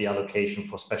terms of the allocation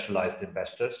for specialized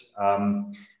investors,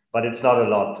 but it's not a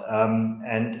lot.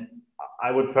 And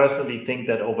I would personally think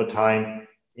that over time,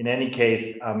 in any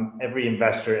case, every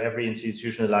investor, every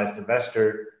institutionalized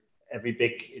investor, every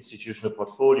big institutional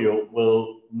portfolio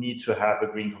will need to have a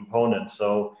green component.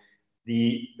 So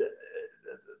the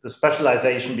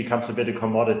specialization becomes a bit of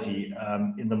commodity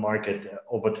in the market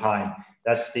over time.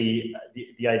 That's the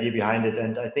idea behind it.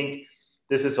 And I think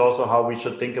this is also how we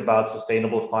should think about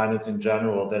sustainable finance in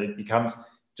general, that it becomes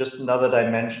just another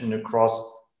dimension across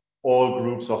all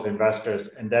groups of investors,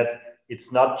 and that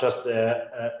it's not just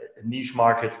a niche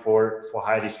market for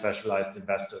highly specialized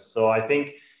investors. So I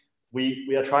think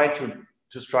we are trying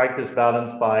to strike this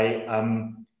balance by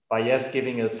yes,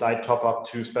 giving a slight top up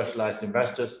to specialized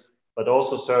investors, but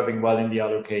also serving well in the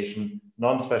allocation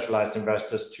non-specialized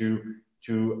investors to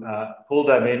pull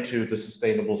them into the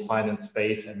sustainable finance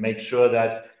space and make sure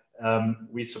that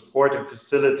we support and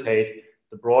facilitate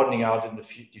the broadening out and the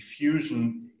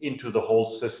diffusion into the whole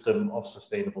system of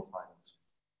sustainable finance.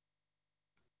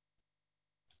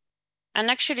 And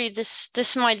actually,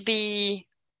 this might be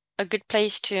a good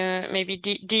place to maybe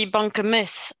debunk a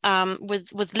myth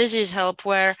with Lizzie's help,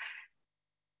 where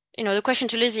the question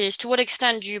to Lizzie is, to what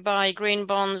extent do you buy green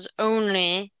bonds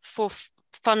only for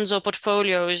funds or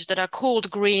portfolios that are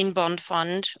called green bond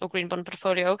fund or green bond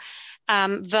portfolio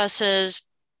versus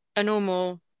a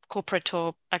normal corporate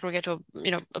or aggregate or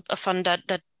a fund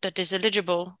that is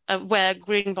eligible, where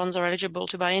green bonds are eligible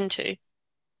to buy into?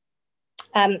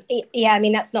 Yeah, I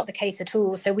mean, that's not the case at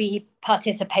all. So we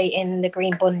participate in the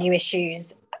green bond new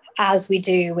issues as we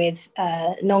do with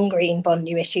non-green bond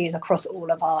new issues across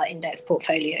all of our index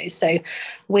portfolios. So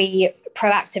we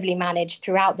proactively manage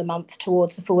throughout the month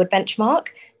towards the forward benchmark.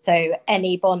 So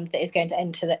any bond that is going to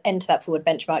enter that forward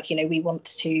benchmark, we want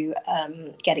to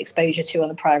get exposure to on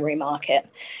the primary market.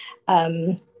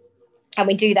 And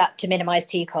we do that to minimize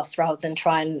T costs rather than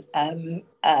try and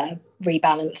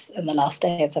rebalance on the last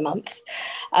day of the month.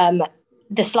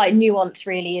 The slight nuance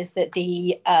really is that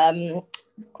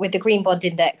with the green bond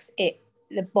index,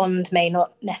 the bond may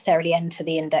not necessarily enter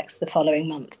the index the following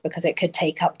month, because it could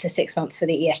take up to 6 months for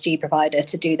the ESG provider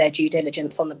to do their due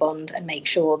diligence on the bond and make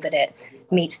sure that it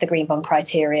meets the green bond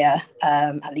criteria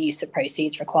and the use of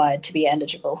proceeds required to be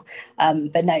eligible.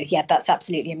 But no, yeah, that's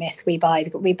absolutely a myth. We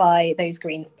buy those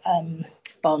green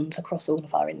bonds across all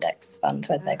of our index funds,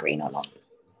 whether they're green or not.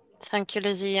 Thank you,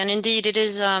 Lizzie. And indeed, it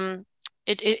is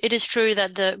it is true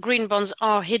that the green bonds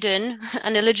are hidden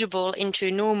and eligible into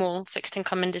normal fixed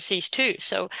income indices too.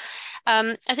 So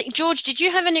I think, George, did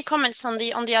you have any comments on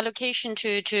the allocation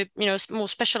to more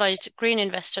specialized green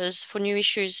investors for new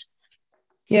issues?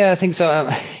 Yeah, I think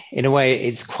so. In a way,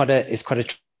 it's quite a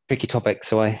tricky topic,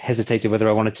 so I hesitated whether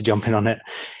I wanted to jump in on it.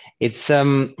 It's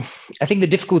I think the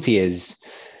difficulty is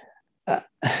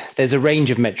there's a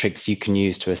range of metrics you can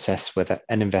use to assess whether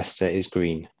an investor is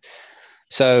green.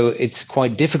 So it's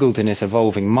quite difficult in this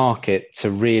evolving market to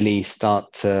really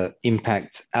start to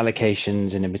impact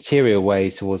allocations in a material way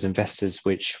towards investors,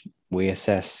 which we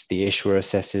assess, the issuer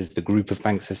assesses, the group of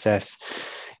banks assess,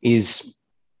 is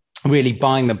really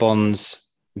buying the bonds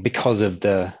because of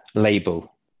the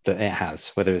label that it has,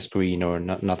 whether it's green or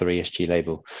another ESG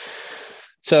label.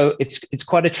 So it's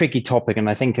quite a tricky topic, and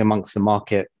I think amongst the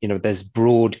market, there's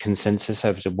broad consensus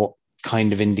over what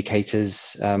kind of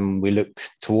indicators we look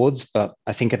towards. But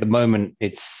I think at the moment,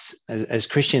 it's, as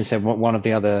Christian said, one of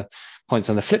the other points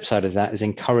on the flip side of that is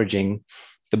encouraging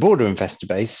the broader investor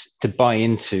base to buy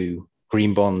into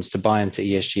green bonds, to buy into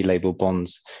ESG label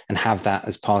bonds, and have that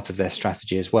as part of their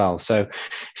strategy as well. So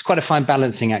it's quite a fine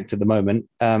balancing act at the moment.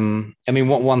 I mean,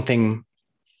 one thing,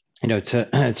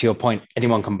 to your point,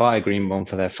 anyone can buy a green bond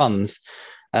for their funds.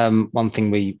 One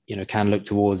thing we can look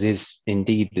towards is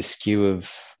indeed the skew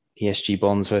of ESG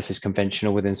bonds versus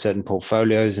conventional within certain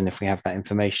portfolios. And if we have that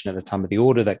information at the time of the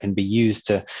order, that can be used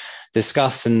to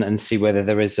discuss and see whether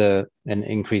there is an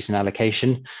increase in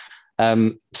allocation.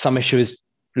 Some issuers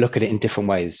look at it in different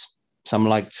ways. Some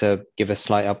like to give a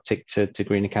slight uptick to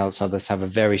green accounts. Others have a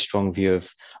very strong view of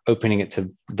opening it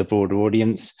to the broader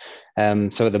audience.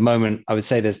 So at the moment, I would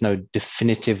say there's no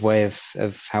definitive way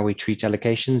of how we treat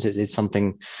allocations. It's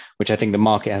something which I think the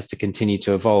market has to continue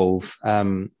to evolve.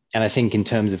 And I think in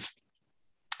terms of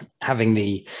having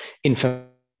the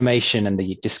information and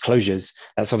the disclosures,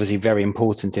 that's obviously very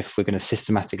important if we're going to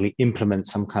systematically implement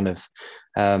some kind of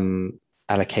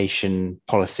allocation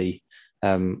policy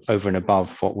over and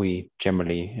above what we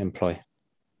generally employ.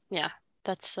 Yeah,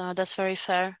 that's very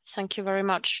fair. Thank you very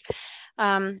much.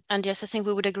 And yes, I think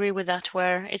we would agree with that,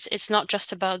 where it's not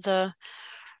just about the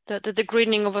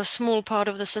greening of a small part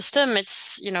of the system.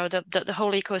 It's the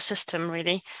whole ecosystem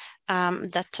really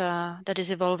that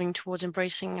is evolving towards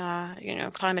embracing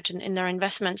climate in their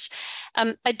investments.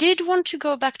 I did want to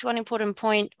go back to an important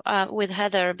point with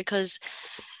Heather, because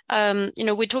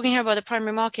we're talking here about the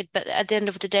primary market, but at the end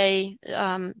of the day,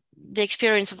 the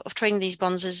experience of trading these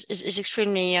bonds is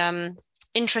extremely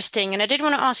interesting. And I did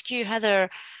want to ask you, Heather,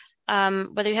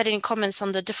 whether you had any comments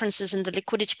on the differences in the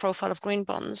liquidity profile of green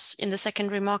bonds in the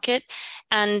secondary market.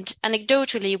 And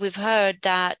anecdotally, we've heard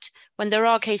that when there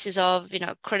are cases of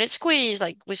credit squeeze,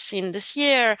 like we've seen this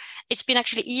year, it's been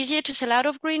actually easier to sell out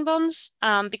of green bonds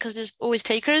because there's always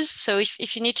takers. So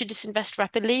if you need to disinvest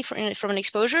rapidly from an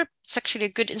exposure, it's actually a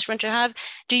good instrument to have.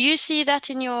 Do you see that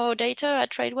in your data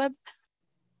at Tradeweb?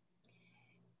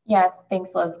 Yeah,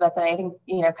 thanks, Elizabeth. And I think,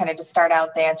 kind of to start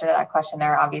out the answer to that question,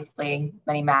 there are obviously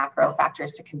many macro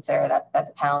factors to consider that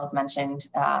the panel has mentioned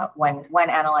when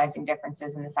analyzing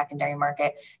differences in the secondary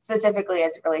market, specifically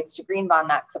as it relates to green bond,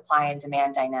 that supply and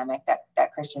demand dynamic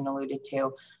that Christian alluded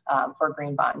to for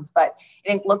green bonds. But I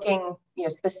think looking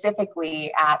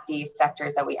specifically at the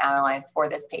sectors that we analyzed for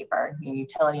this paper,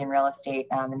 utility and real estate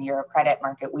and the Euro credit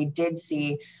market, we did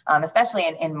see, especially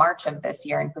in March of this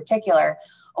year in particular,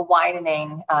 a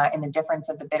widening in the difference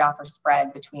of the bid-offer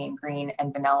spread between green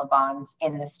and vanilla bonds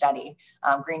in the study.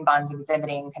 Green bonds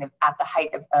exhibiting kind of at the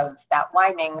height of that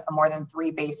widening a more than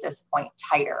 3 basis point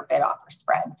tighter bid-offer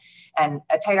spread. And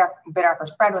a tighter bid-offer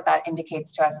spread, what that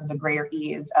indicates to us is a greater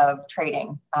ease of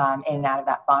trading in and out of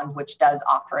that bond, which does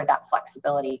offer that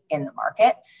flexibility in the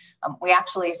market. We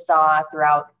actually saw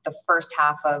throughout the first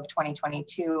half of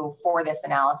 2022 for this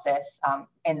analysis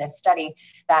in this study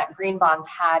that green bonds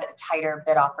had a tighter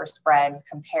bid-offer spread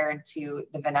compared to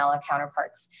the vanilla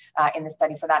counterparts in the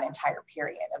study for that entire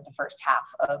period of the first half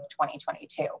of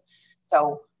 2022.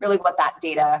 So really what that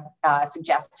data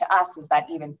suggests to us is that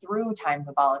even through times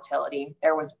of volatility,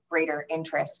 there was greater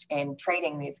interest in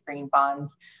trading these green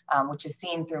bonds, which is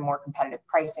seen through more competitive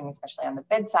pricing, especially on the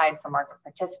bid side for market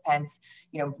participants,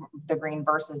 the green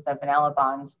versus the vanilla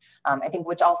bonds, I think,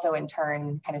 which also in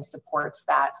turn kind of supports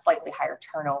that slightly higher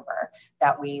turnover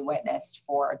that we witnessed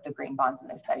for the green bonds in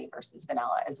this study versus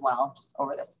vanilla as well, just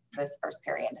over this first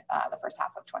period, the first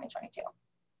half of 2022.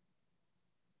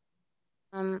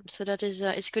 So that is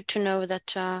it's good to know that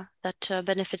that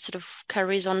benefit sort of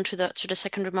carries on to the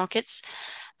secondary markets.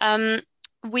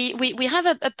 We have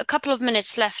a couple of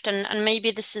minutes left, and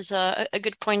maybe this is a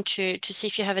good point to see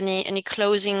if you have any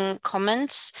closing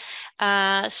comments.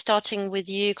 Starting with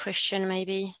you, Christian,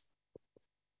 maybe.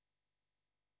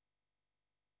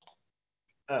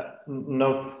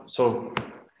 No. So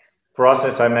for us,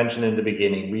 as I mentioned in the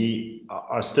beginning, we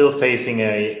are still facing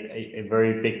a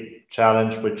very big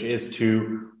challenge, which is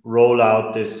to roll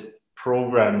out this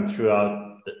program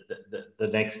throughout the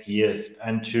next years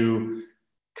and to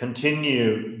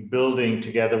continue building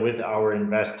together with our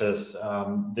investors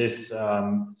this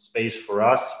space for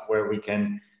us where we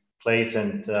can place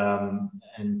and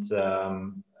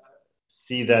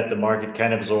see that the market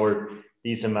can absorb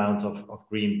these amounts of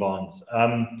green bonds.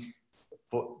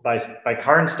 By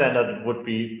current standard, it would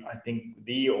be, I think,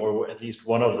 or at least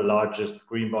one of the largest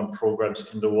green bond programs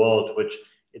in the world, which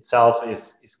itself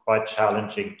is quite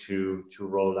challenging to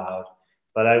roll out.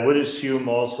 But I would assume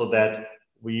also that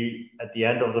we, at the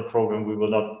end of the program, we will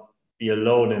not be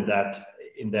alone in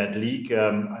that league.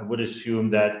 I would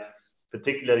assume that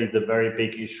particularly the very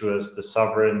big issuers, the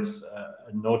sovereigns,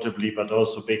 notably, but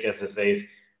also big SSAs,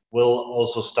 will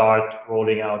also start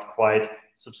rolling out quite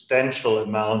substantial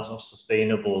amounts of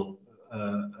sustainable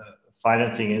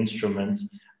financing instruments,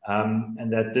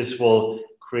 and that this will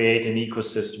create an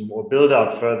ecosystem or build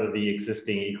out further the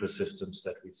existing ecosystems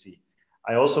that we see.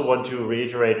 I also want to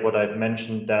reiterate what I've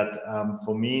mentioned, that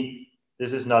for me,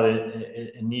 this is not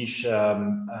a niche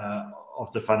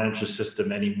of the financial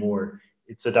system anymore.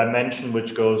 It's a dimension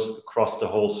which goes across the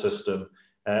whole system,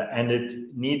 and it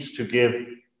needs to give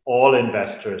all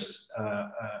investors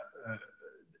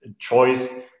choice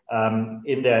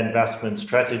in their investment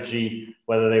strategy,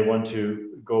 whether they want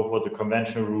to go for the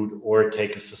conventional route or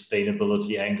take a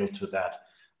sustainability angle to that.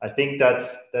 I think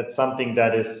that's something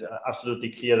that is absolutely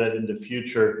clear, that in the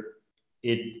future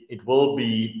it will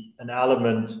be an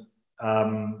element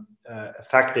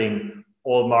affecting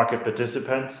all market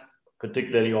participants,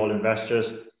 particularly all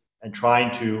investors, and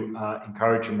trying to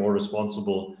encourage a more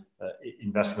responsible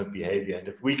investment behavior. And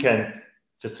if we can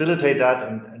facilitate that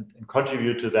and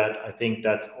contribute to that, I think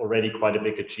that's already quite a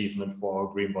big achievement for our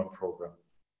green bond program.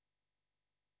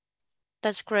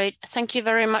 That's great. Thank you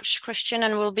very much, Christian,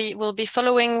 and we'll be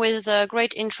following with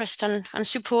great interest and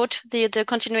support the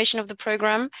continuation of the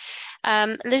program.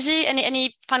 Lizzie,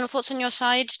 any final thoughts on your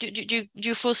side? Do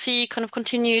you foresee kind of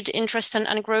continued interest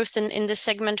and growth in this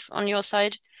segment on your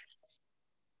side?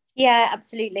 Yeah,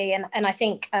 absolutely. And I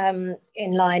think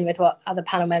in line with what other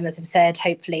panel members have said,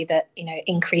 hopefully that,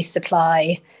 increased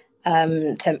supply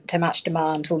to match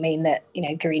demand will mean that,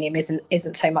 greenium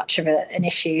isn't so much of an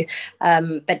issue,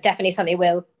 but definitely something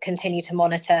we'll continue to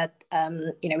monitor.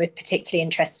 We're particularly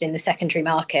interested in the secondary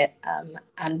market,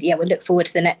 and we'll look forward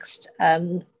to the next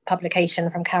publication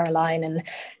from Caroline,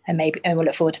 and we'll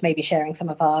look forward to maybe sharing some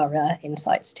of our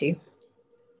insights too.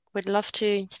 We'd love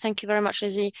to. Thank you very much,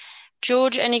 Lizzie.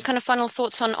 George, any kind of final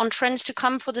thoughts on trends to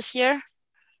come for this year?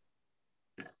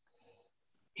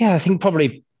 Yeah, I think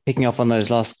probably picking up on those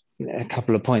last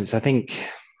couple of points. I think,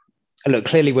 look,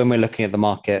 clearly when we're looking at the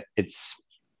market, it's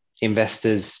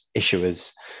investors,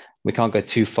 issuers. We can't go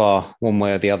too far one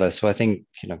way or the other. So I think,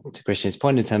 to Christian's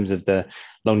point, in terms of the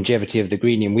longevity of the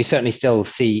greenium, we certainly still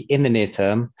see in the near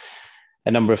term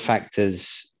a number of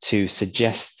factors to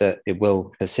suggest that it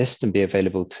will persist and be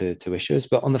available to issuers.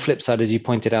 But on the flip side, as you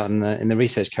pointed out in the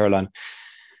research, Caroline,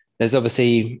 there's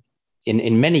obviously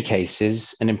in many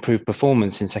cases an improved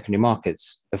performance in secondary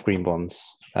markets of green bonds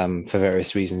for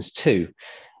various reasons too.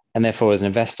 And therefore, as an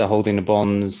investor holding the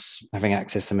bonds, having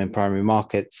access to them in primary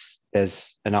markets,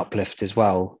 there's an uplift as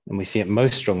well. And we see it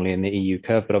most strongly in the EU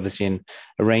curve, but obviously in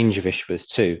a range of issuers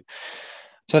too.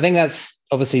 So I think that's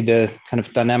obviously the kind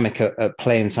of dynamic at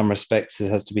play in some respects.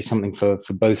 It has to be something for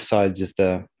both sides of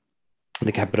the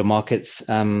capital markets.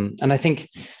 And I think,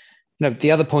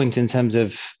 the other point in terms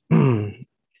of the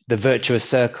virtuous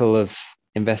circle of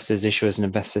investors, issuers, and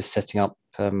investors setting up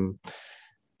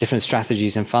different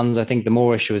strategies and funds. I think the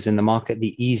more issuers in the market,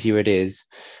 the easier it is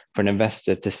for an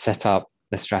investor to set up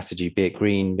a strategy, be it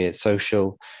green, be it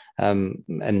social.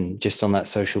 And just on that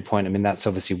social point, I mean, that's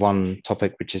obviously one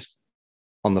topic which is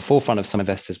on the forefront of some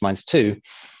investors' minds too.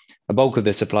 A bulk of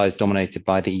the supply is dominated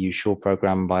by the EU Short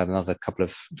Programme, by another couple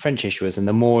of French issuers. And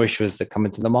the more issuers that come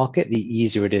into the market, the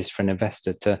easier it is for an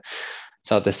investor to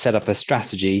start to set up a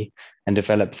strategy and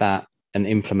develop that and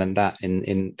implement that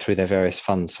in through their various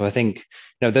funds. So I think,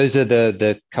 those are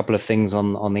the couple of things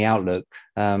on the outlook.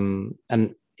 And,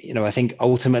 I think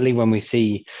ultimately when we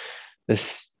see the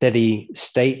steady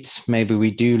state, maybe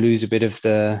we do lose a bit of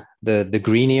the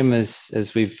greenium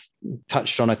as we've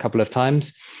touched on a couple of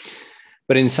times.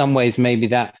 But in some ways, maybe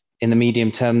that in the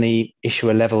medium term, the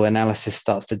issuer level analysis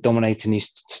starts to dominate and you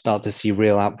start to see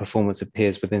real outperformance of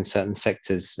peers within certain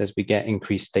sectors as we get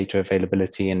increased data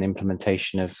availability and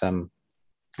implementation of,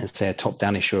 let's say, a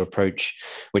top-down issuer approach,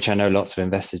 which I know lots of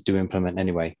investors do implement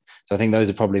anyway. So I think those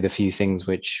are probably the few things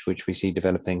which we see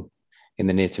developing in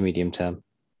the near to medium term.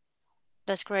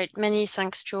 That's great. Many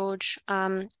thanks, George.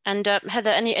 And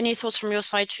Heather, any thoughts from your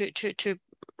side to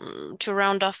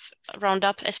round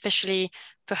up, especially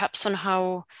perhaps on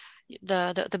how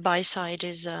the buy side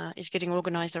is getting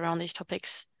organized around these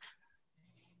topics?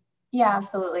 Yeah,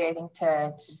 absolutely. I think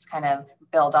to just kind of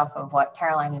build off of what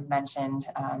Caroline had mentioned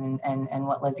and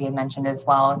what Lizzie had mentioned as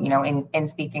well, in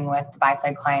speaking with the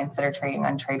buy-side clients that are trading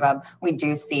on Tradeweb, we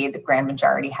do see the grand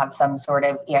majority have some sort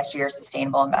of ESG or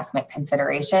sustainable investment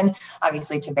consideration,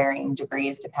 obviously to varying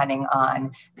degrees depending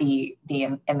on the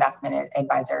investment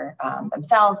advisor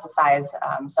themselves, the size,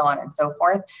 so on and so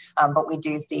forth. But we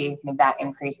do see that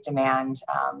increased demand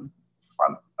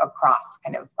from across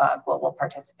kind of global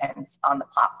participants on the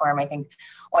platform. I think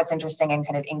what's interesting and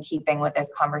kind of in keeping with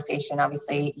this conversation,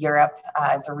 obviously Europe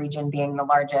as a region being the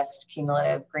largest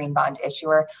cumulative green bond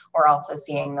issuer, we're also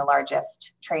seeing the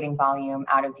largest trading volume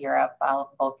out of Europe,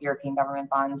 both European government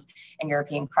bonds and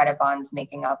European credit bonds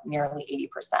making up nearly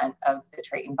 80% of the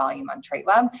trading volume on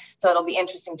Tradeweb. So it'll be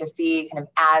interesting to see kind of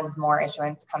as more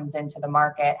issuance comes into the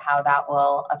market, how that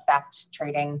will affect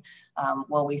trading.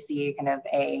 Will we see kind of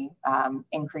a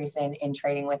increase in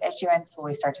trading with issuance? Will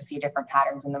we start to see different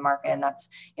patterns in the market? And that's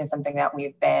something that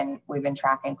we've been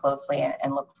tracking closely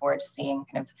and look forward to seeing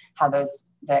kind of how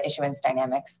the issuance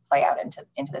dynamics play out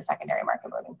into the secondary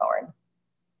market moving forward.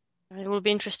 It will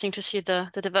be interesting to see the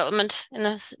development in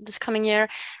this coming year.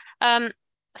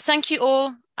 Thank you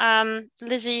all,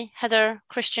 Lizzie, Heather,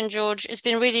 Christian, George. It's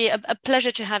been really a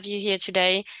pleasure to have you here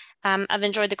today. I've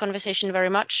enjoyed the conversation very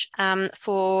much.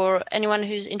 For anyone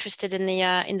who's interested in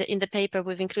the paper,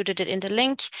 we've included it in the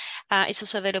link. It's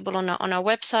also available on our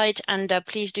website, and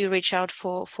please do reach out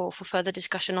for further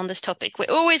discussion on this topic. We're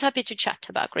always happy to chat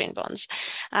about green bonds.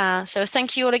 So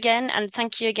thank you all again, and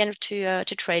thank you again to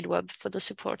Tradeweb for the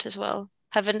support as well.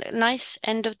 Have a nice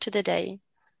end to the day.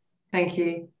 Thank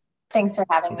you. Thanks for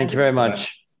having me. Thank you very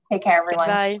much. Take care, everyone.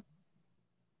 Bye.